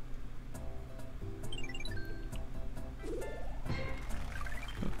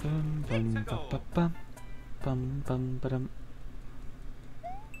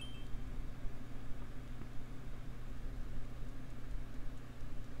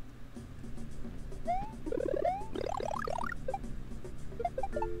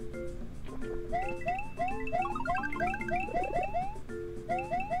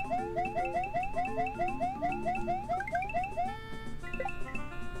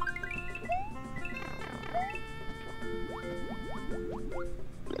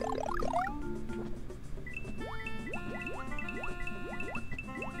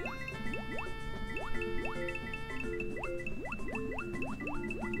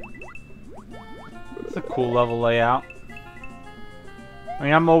 It's a cool level layout. I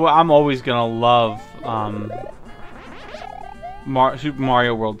mean, I'm always gonna love Super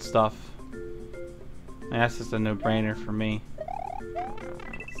Mario World stuff. And that's just a no-brainer for me.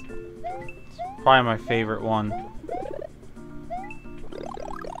 It's probably my favorite one.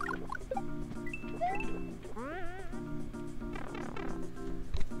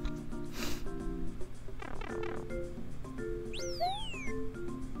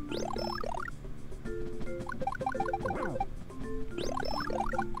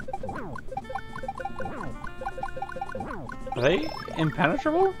 Are they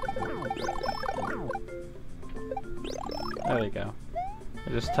impenetrable? There they go.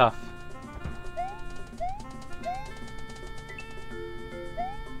 They're just tough.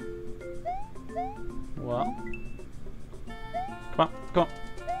 Well. Come on, come on.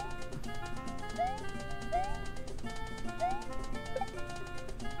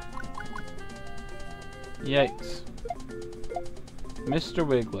 Yikes. Mr.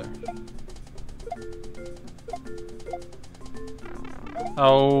 Wiggler.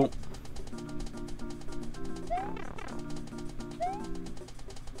 Oh.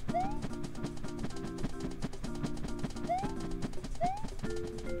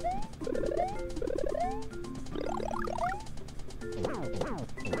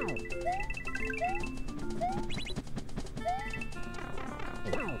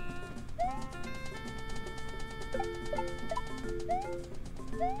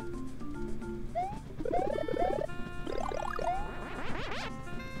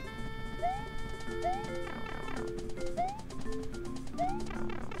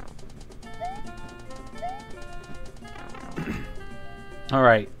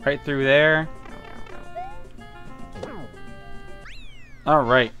 Alright, right through there.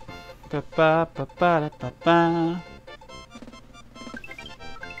 Alright. Ba-ba-ba-ba-da-ba-ba.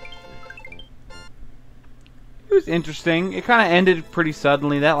 It was interesting. It kind of ended pretty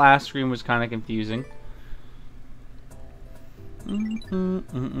suddenly. That last screen was kind of confusing.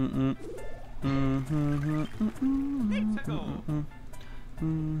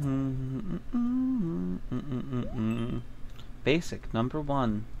 Basic number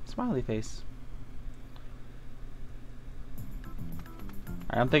 1. Smiley face.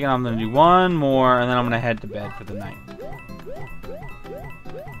 Alright, I'm thinking I'm going to do one more, and then I'm going to head to bed for the night.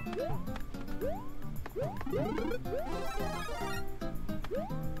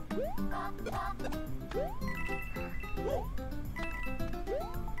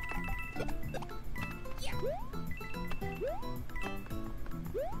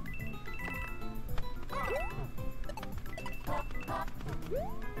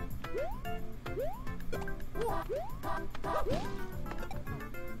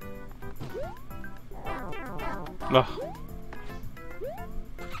 Ugh.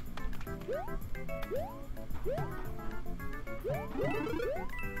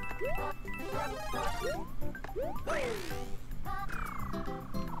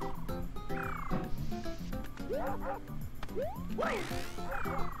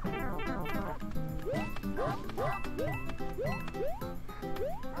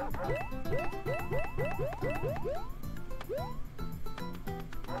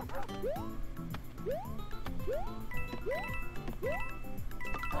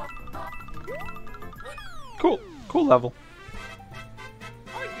 Cool. Cool level.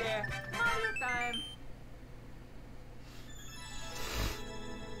 Oh yeah, Mario time.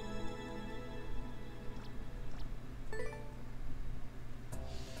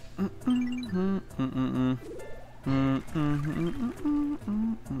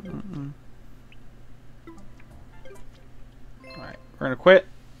 Alright, we're gonna quit.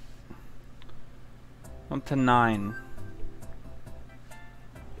 Up to 9.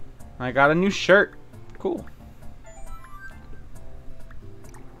 I got a new shirt. Cool.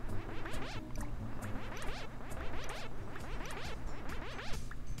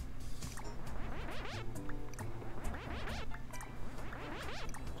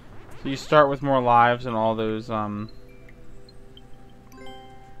 So you start with more lives and all those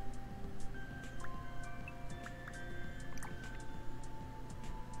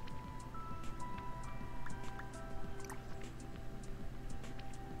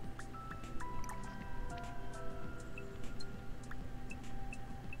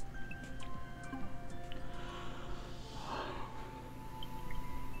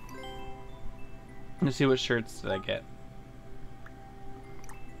let's see what shirts did I get.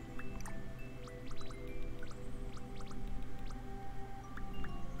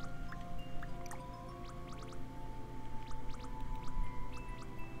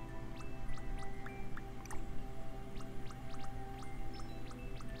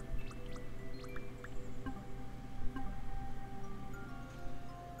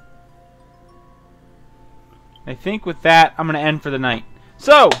 I think with that, I'm going to end for the night.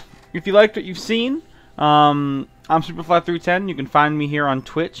 So, if you liked what you've seen, I'm Superfly310. You can find me here on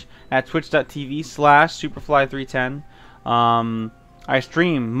Twitch at twitch.tv/Superfly310. I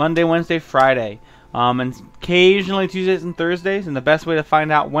stream Monday, Wednesday, Friday, and occasionally Tuesdays and Thursdays. And the best way to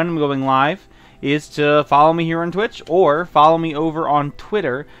find out when I'm going live is to follow me here on Twitch or follow me over on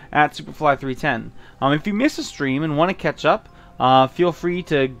Twitter at Superfly310. If you miss a stream and want to catch up, feel free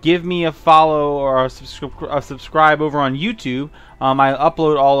to give me a follow or a subscribe over on YouTube. I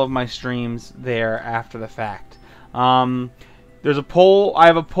upload all of my streams there after the fact. There's a poll. I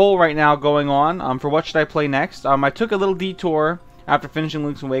have a poll right now going on for what should I play next. I took a little detour after finishing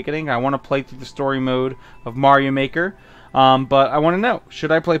Link's Awakening. I want to play through the story mode of Mario Maker. But I want to know,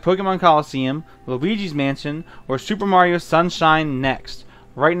 should I play Pokemon Colosseum, Luigi's Mansion, or Super Mario Sunshine next?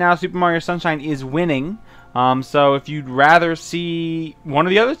 Right now, Super Mario Sunshine is winning. So if you'd rather see one of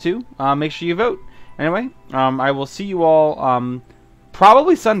the other two, make sure you vote. Anyway, I will see you all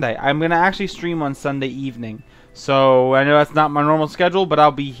probably Sunday. I'm going to actually stream on Sunday evening. So I know that's not my normal schedule, but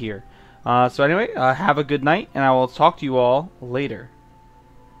I'll be here. So anyway, have a good night, and I will talk to you all later.